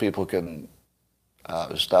think that people can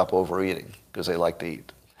stop overeating because they like to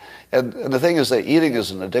eat. And the thing is that eating is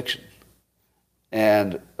an addiction,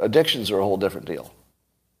 and addictions are a whole different deal,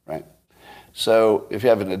 right? So if you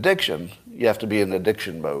have an addiction, you have to be in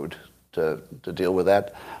addiction mode to deal with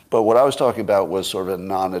that. But what I was talking about was sort of a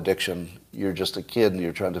non-addiction. You're just a kid and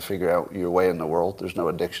you're trying to figure out your way in the world. There's no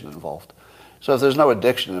addiction involved. So if there's no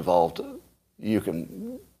addiction involved, you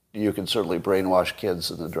can certainly brainwash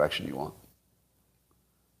kids in the direction you want.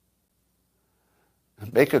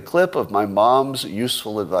 Make a clip of my mom's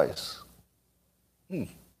useful advice.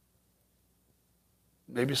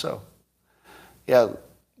 Maybe so. Yeah,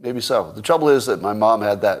 maybe so. The trouble is that my mom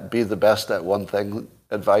had that be the best at one thing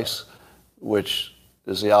advice, which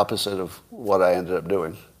is the opposite of what I ended up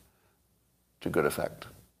doing to good effect.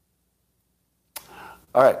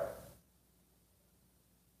 All right.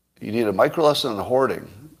 You need a micro lesson on hoarding.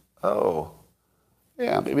 Oh,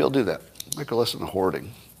 yeah, maybe I'll do that. Micro lesson on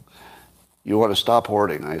hoarding. You want to stop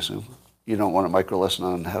hoarding, I assume. You don't want a micro lesson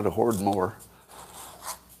on how to hoard more.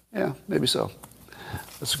 Yeah, maybe so.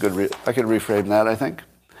 That's a good. I can reframe that, I think.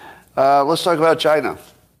 Let's talk about China.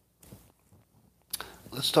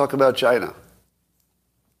 Let's talk about China.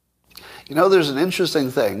 There's an interesting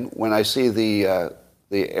thing when I see the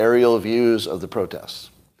aerial views of the protests.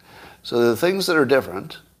 So the things that are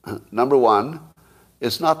different, number one,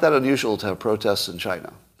 it's not that unusual to have protests in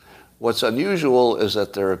China. What's unusual is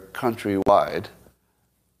that they're countrywide.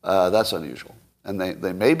 That's unusual. And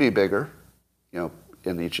they may be bigger,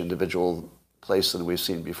 in each individual place than we've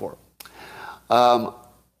seen before.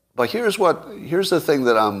 But here's the thing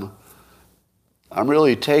that I'm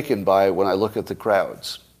really taken by when I look at the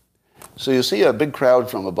crowds. So you see a big crowd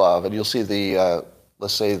from above, and you'll see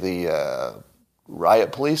let's say the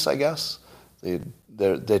riot police, I guess. They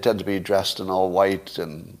tend to be dressed in all white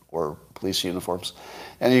or police uniforms.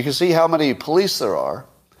 And you can see how many police there are,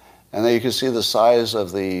 and then you can see the size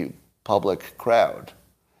of the public crowd.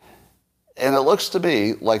 And it looks to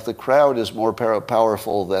me like the crowd is more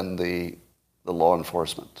powerful than the law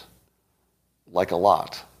enforcement, like a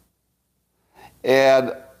lot.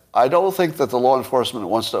 And I don't think that the law enforcement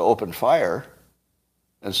wants to open fire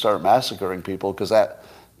and start massacring people, because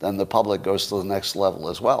then the public goes to the next level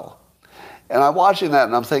as well. And I'm watching that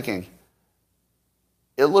and I'm thinking,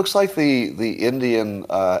 it looks like the Indian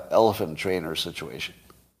elephant trainer situation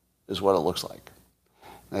is what it looks like.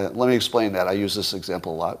 Let me explain that. I use this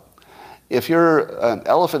example a lot. If you're an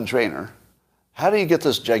elephant trainer, how do you get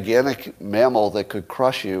this gigantic mammal that could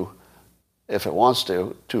crush you if it wants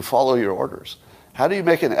to follow your orders? How do you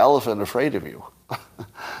make an elephant afraid of you?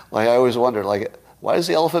 I always wonder, why does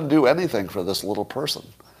the elephant do anything for this little person?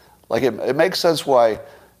 It makes sense why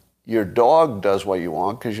your dog does what you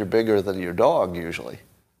want, because you're bigger than your dog usually,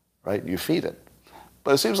 right? You feed it.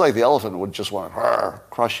 But it seems like the elephant would just want to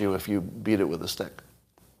crush you if you beat it with a stick.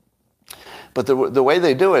 But the way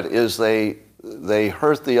they do it is they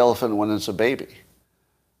hurt the elephant when it's a baby.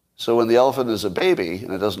 So when the elephant is a baby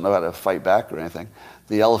and it doesn't know how to fight back or anything,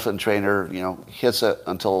 the elephant trainer, hits it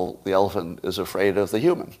until the elephant is afraid of the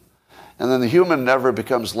human. And then the human never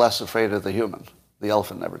becomes less afraid of the human. The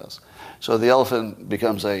elephant never does. So the elephant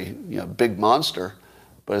becomes a big monster,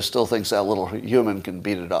 but it still thinks that little human can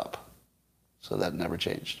beat it up. So that never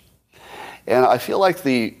changed. And I feel like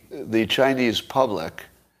the Chinese public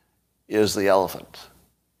is the elephant.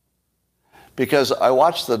 Because I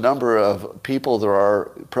watch the number of people there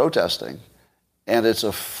are protesting, and it's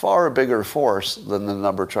a far bigger force than the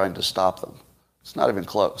number trying to stop them. It's not even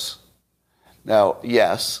close. Now,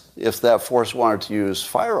 yes, if that force wanted to use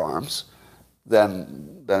firearms,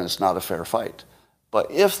 then it's not a fair fight.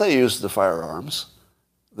 But if they use the firearms,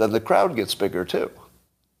 then the crowd gets bigger too,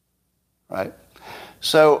 right?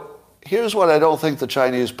 So here's what I don't think the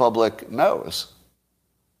Chinese public knows.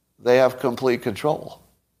 They have complete control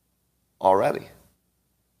already.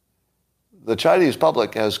 The Chinese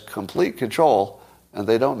public has complete control, and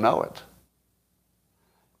they don't know it.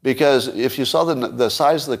 Because if you saw the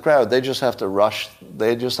size of the crowd, they just have to rush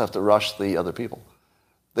the other people.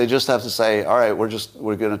 They just have to say, all right,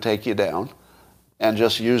 we're going to take you down, and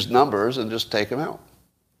just use numbers and just take them out.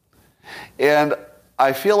 And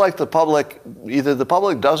I feel like either the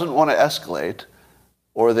public doesn't want to escalate,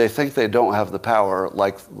 or they think they don't have the power,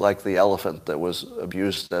 like the elephant that was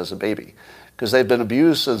abused as a baby. Because they've been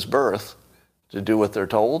abused since birth to do what they're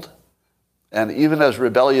told, And even as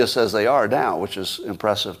rebellious as they are now, which is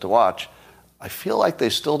impressive to watch, I feel like they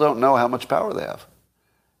still don't know how much power they have.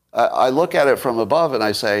 I look at it from above and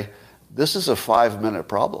I say, this is a 5-minute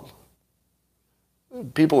problem.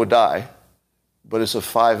 People would die, but it's a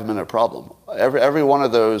 5-minute problem. Every one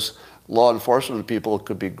of those law enforcement people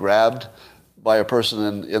could be grabbed by a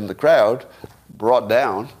person in the crowd, brought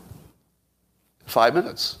down, 5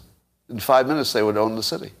 minutes. In 5 minutes, they would own the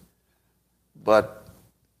city. But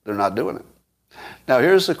they're not doing it. Now,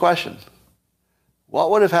 here's the question.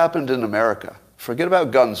 What would have happened in America? Forget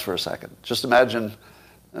about guns for a second. Just imagine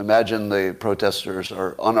the protesters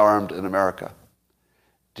are unarmed in America.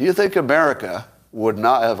 Do you think America would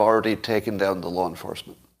not have already taken down the law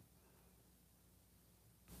enforcement?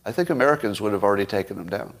 I think Americans would have already taken them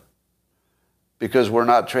down. Because we're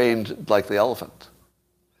not trained like the elephant.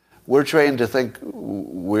 We're trained to think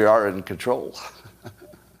we are in control.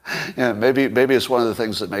 Yeah, maybe it's one of the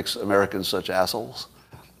things that makes Americans such assholes.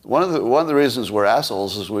 One of the reasons we're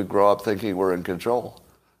assholes is we grow up thinking we're in control,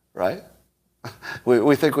 right?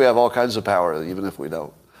 We think we have all kinds of power, even if we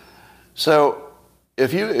don't. So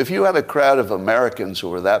if you had a crowd of Americans who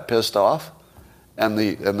were that pissed off, and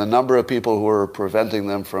the number of people who were preventing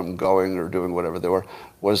them from going or doing whatever they were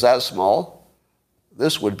was that small,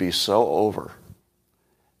 this would be so over.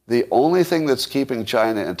 The only thing that's keeping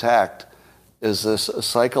China intact is this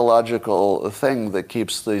psychological thing that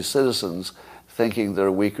keeps the citizens thinking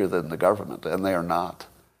they're weaker than the government, and they are not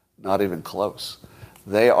even close.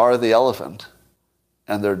 They are the elephant,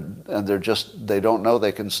 and they don't know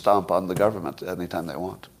they can stomp on the government anytime they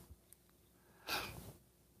want.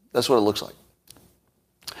 That's what it looks like.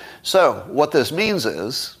 So what this means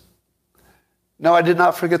is, no, I did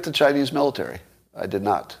not forget the Chinese military. I did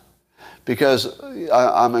not. Because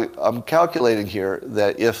I'm calculating here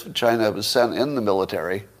that if China was sent in the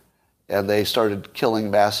military and they started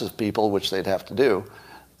killing massive people, which they'd have to do,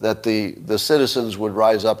 that the citizens would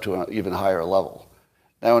rise up to an even higher level.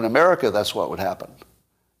 Now in America, that's what would happen.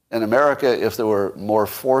 In America, if there were more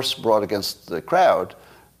force brought against the crowd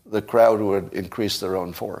would increase their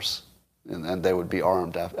own force, and they would be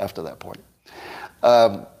armed after that point.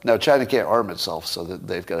 Now China can't arm itself, so that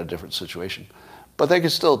they've got a different situation. But they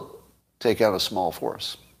can still take out a small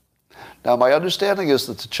force. Now, my understanding is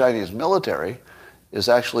that the Chinese military is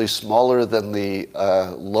actually smaller than the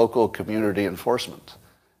local community enforcement,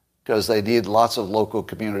 because they need lots of local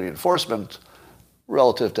community enforcement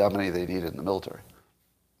relative to how many they need in the military.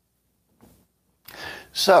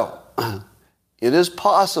 So, it is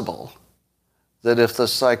possible that if the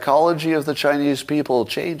psychology of the Chinese people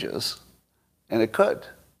changes, and it could,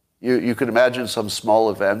 you could imagine some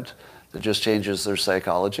small event that just changes their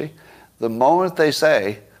psychology. The moment they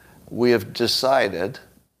say, we have decided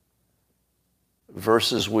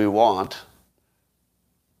versus we want,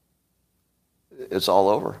 it's all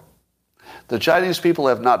over. The Chinese people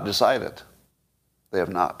have not decided. They have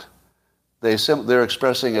not. They're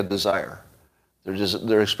expressing a desire.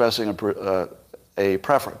 They're expressing a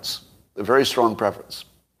preference, a very strong preference.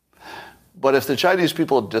 But if the Chinese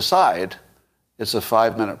people decide, it's a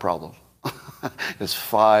 5-minute problem. It's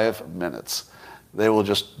 5 minutes. They will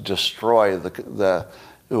just destroy the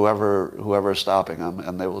whoever is stopping them,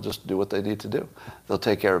 and they will just do what they need to do. They'll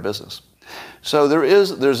take care of business. So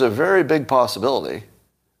there's a very big possibility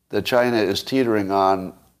that China is teetering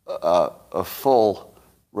on a full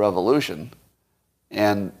revolution,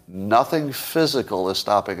 and nothing physical is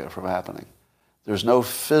stopping it from happening. There's no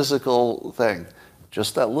physical thing,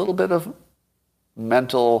 just that little bit of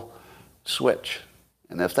mental switch.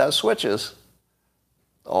 And if that switches,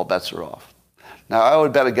 all bets are off. Now, I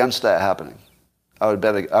would bet against that happening. I would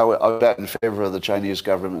bet in favor of the Chinese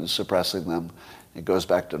government suppressing them. It goes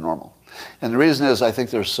back to normal. And the reason is, I think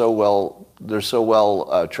they're so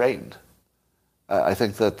well trained. I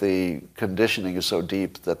think that the conditioning is so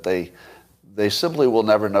deep that they simply will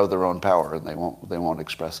never know their own power, and they won't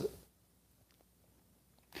express it.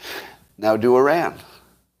 Now, do Iran.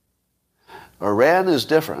 Iran is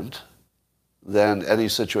different than any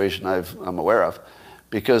situation I'm aware of,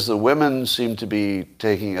 because the women seem to be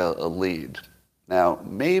taking a lead. Now,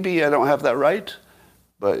 maybe I don't have that right,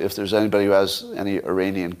 but if there's anybody who has any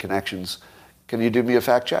Iranian connections, can you do me a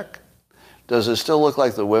fact check? Does it still look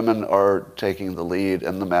like the women are taking the lead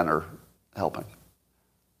and the men are helping?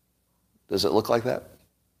 Does it look like that?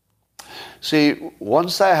 See,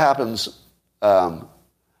 once that happens,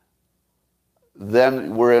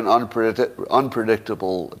 then we're in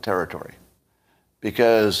unpredictable territory.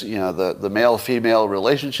 Because, the male-female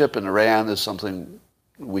relationship in Iran is something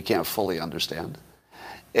we can't fully understand.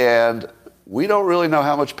 And we don't really know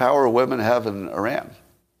how much power women have in Iran.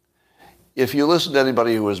 if you listen to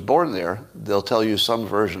anybody who was born there, they'll tell you some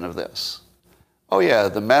version of this. Oh yeah,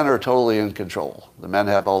 the men are totally in control. The men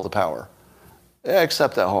have all the power,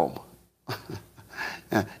 except at home.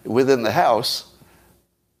 Within the house,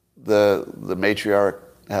 the matriarch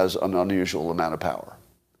has an unusual amount of power.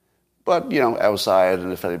 But, outside,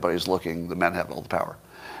 and if anybody's looking, the men have all the power.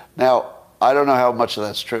 Now, I don't know how much of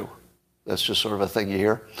that's true. That's just sort of a thing you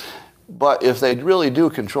hear. But if they really do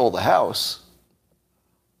control the house,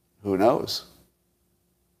 who knows?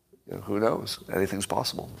 Who knows? Anything's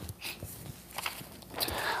possible.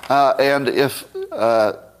 And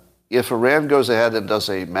if Iran goes ahead and does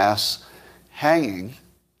a mass hanging,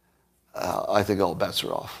 I think all bets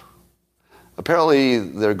are off. Apparently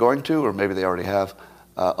they're going to, or maybe they already have,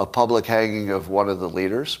 a public hanging of one of the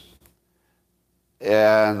leaders.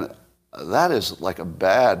 And that is like a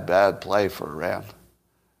bad, bad play for Iran.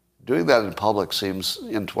 Doing that in public seems,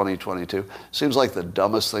 in 2022, seems like the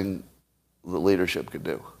dumbest thing the leadership could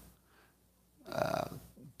do.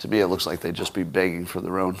 To me, it looks like they'd just be begging for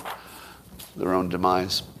their own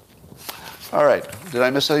demise. All right. Did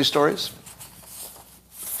I miss any stories?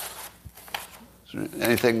 Is there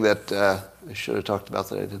anything that I should have talked about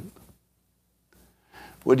that I didn't?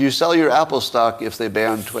 Would you sell your Apple stock if they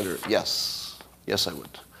banned Twitter? Yes. Yes, I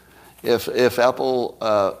would. If Apple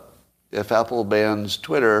bans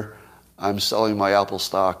Twitter, I'm selling my Apple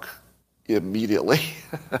stock immediately,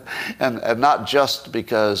 and not just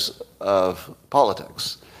because of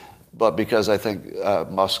politics, but because I think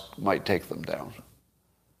Musk might take them down.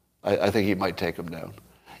 I think he might take them down.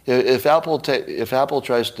 If Apple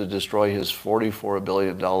tries to destroy his $44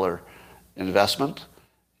 billion investment,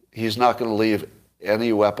 he's not going to leave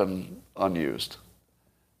any weapon unused.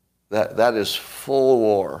 That is full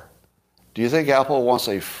war. Do you think Apple wants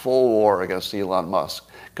a full war against Elon Musk?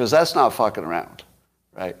 Because that's not fucking around,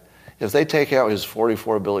 right? If they take out his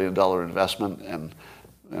 $44 billion investment and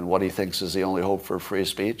what he thinks is the only hope for free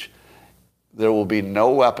speech, there will be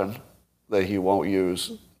no weapon that he won't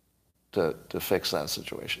use to fix that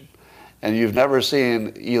situation. And you've never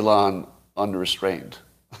seen Elon unrestrained.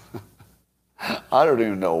 I don't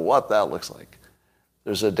even know what that looks like.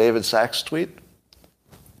 There's a David Sachs tweet.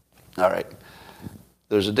 All right.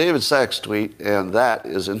 There's a David Sachs tweet, and that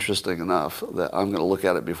is interesting enough that I'm going to look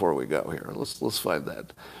at it before we go here. Let's find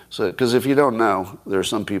that. So, because if you don't know, there are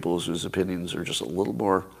some people whose opinions are just a little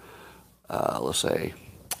more, let's say,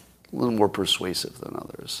 a little more persuasive than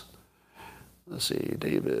others. Let's see,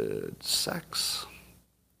 David Sachs.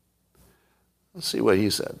 Let's see what he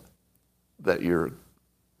said. That you're...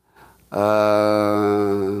 oh,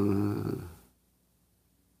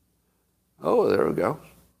 there we go.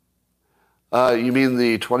 You mean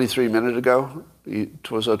the 23 minutes ago?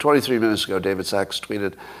 So 23 minutes ago, David Sachs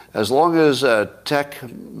tweeted, as long as tech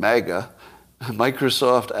MAGA,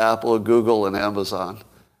 Microsoft, Apple, Google, and Amazon,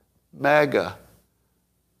 MAGA,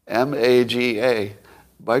 M-A-G-A,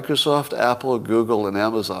 Microsoft, Apple, Google, and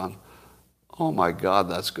Amazon. Oh my God,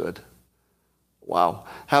 that's good. Wow.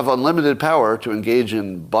 Have unlimited power to engage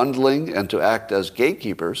in bundling and to act as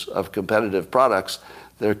gatekeepers of competitive products,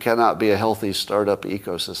 there cannot be a healthy startup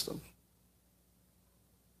ecosystem.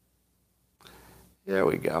 There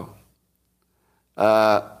we go.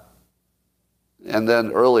 And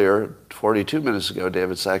then earlier, 42 minutes ago,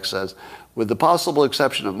 David Sachs says, with the possible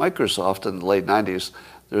exception of Microsoft in the late 90s,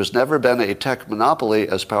 there's never been a tech monopoly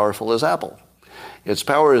as powerful as Apple. Its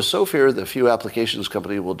power is so feared that few applications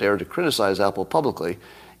companies will dare to criticize Apple publicly,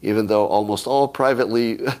 even though almost all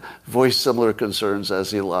privately voice similar concerns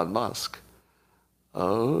as Elon Musk.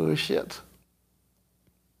 Oh, shit.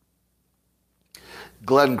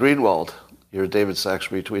 Glenn Greenwald, here David Sachs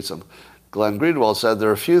retweets him. Glenn Greenwald said, there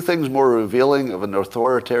are few things more revealing of an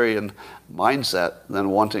authoritarian mindset than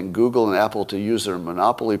wanting Google and Apple to use their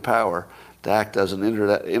monopoly power to act as an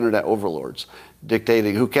internet overlords,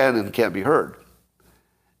 dictating who can and can't be heard.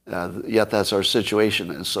 Yet that's our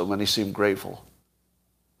situation, and so many seem grateful.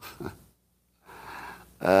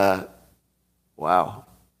 Wow.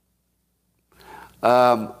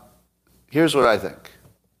 Here's what I think.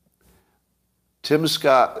 Tim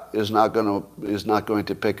Scott is not going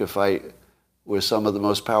to pick a fight with some of the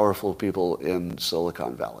most powerful people in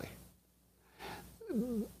Silicon Valley.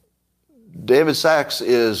 David Sachs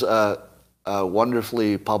is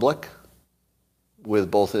wonderfully public with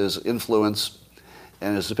both his influence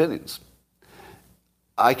and his opinions.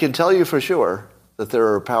 I can tell you for sure that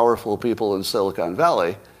there are powerful people in Silicon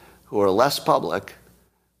Valley who are less public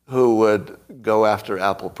who would go after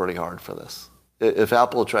Apple pretty hard for this. If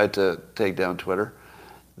Apple tried to take down Twitter,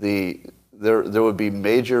 there would be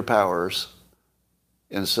major powers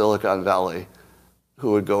in Silicon Valley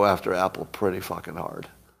who would go after Apple pretty fucking hard.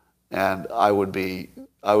 and I would be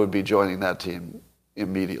joining that team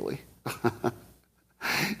immediately.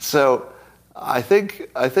 So I think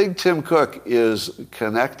Tim Cook is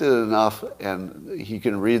connected enough and he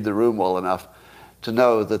can read the room well enough to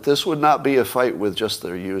know that this would not be a fight with just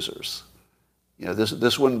their users. You know,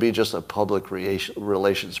 this wouldn't be just a public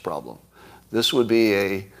relations problem. This would be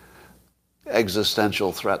a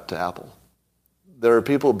existential threat to Apple. There are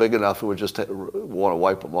people big enough who would just want to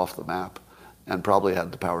wipe them off the map and probably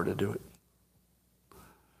had the power to do it.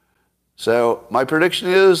 So my prediction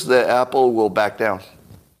is that Apple will back down.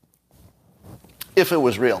 If it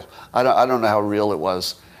was real. I don't know how real it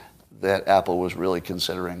was that Apple was really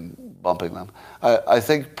considering bumping them. I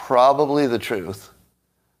think probably the truth.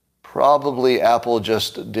 Probably Apple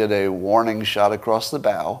just did a warning shot across the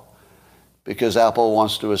bow because Apple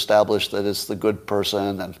wants to establish that it's the good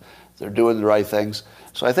person and they're doing the right things.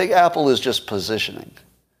 So I think Apple is just positioning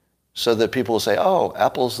so that people will say, oh,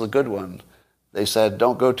 Apple's the good one. They said,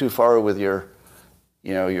 don't go too far with your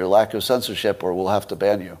lack of censorship or we'll have to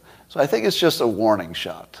ban you. So I think it's just a warning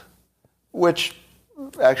shot, which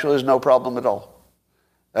actually is no problem at all.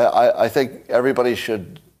 I think everybody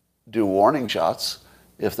should do warning shots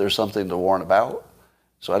if there's something to warn about.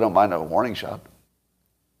 So I don't mind a warning shot.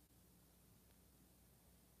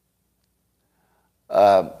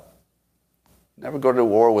 Never go to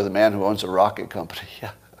war with a man who owns a rocket company.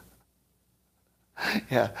 Yeah.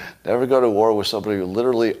 Yeah. Never go to war with somebody who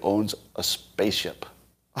literally owns a spaceship.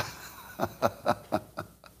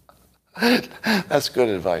 That's good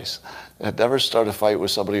advice. Never start a fight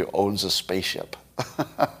with somebody who owns a spaceship.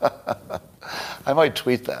 I might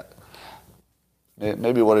tweet that.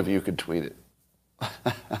 Maybe one of you could tweet it.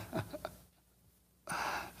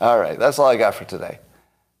 All right, that's all I got for today.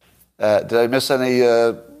 Did I miss any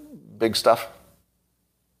big stuff?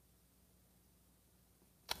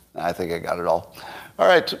 I think I got it all. All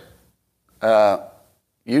right,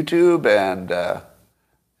 YouTube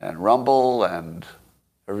and Rumble and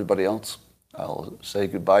everybody else. I'll say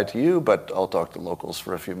goodbye to you, but I'll talk to locals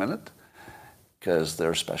for a few minutes because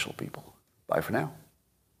they're special people. Bye for now.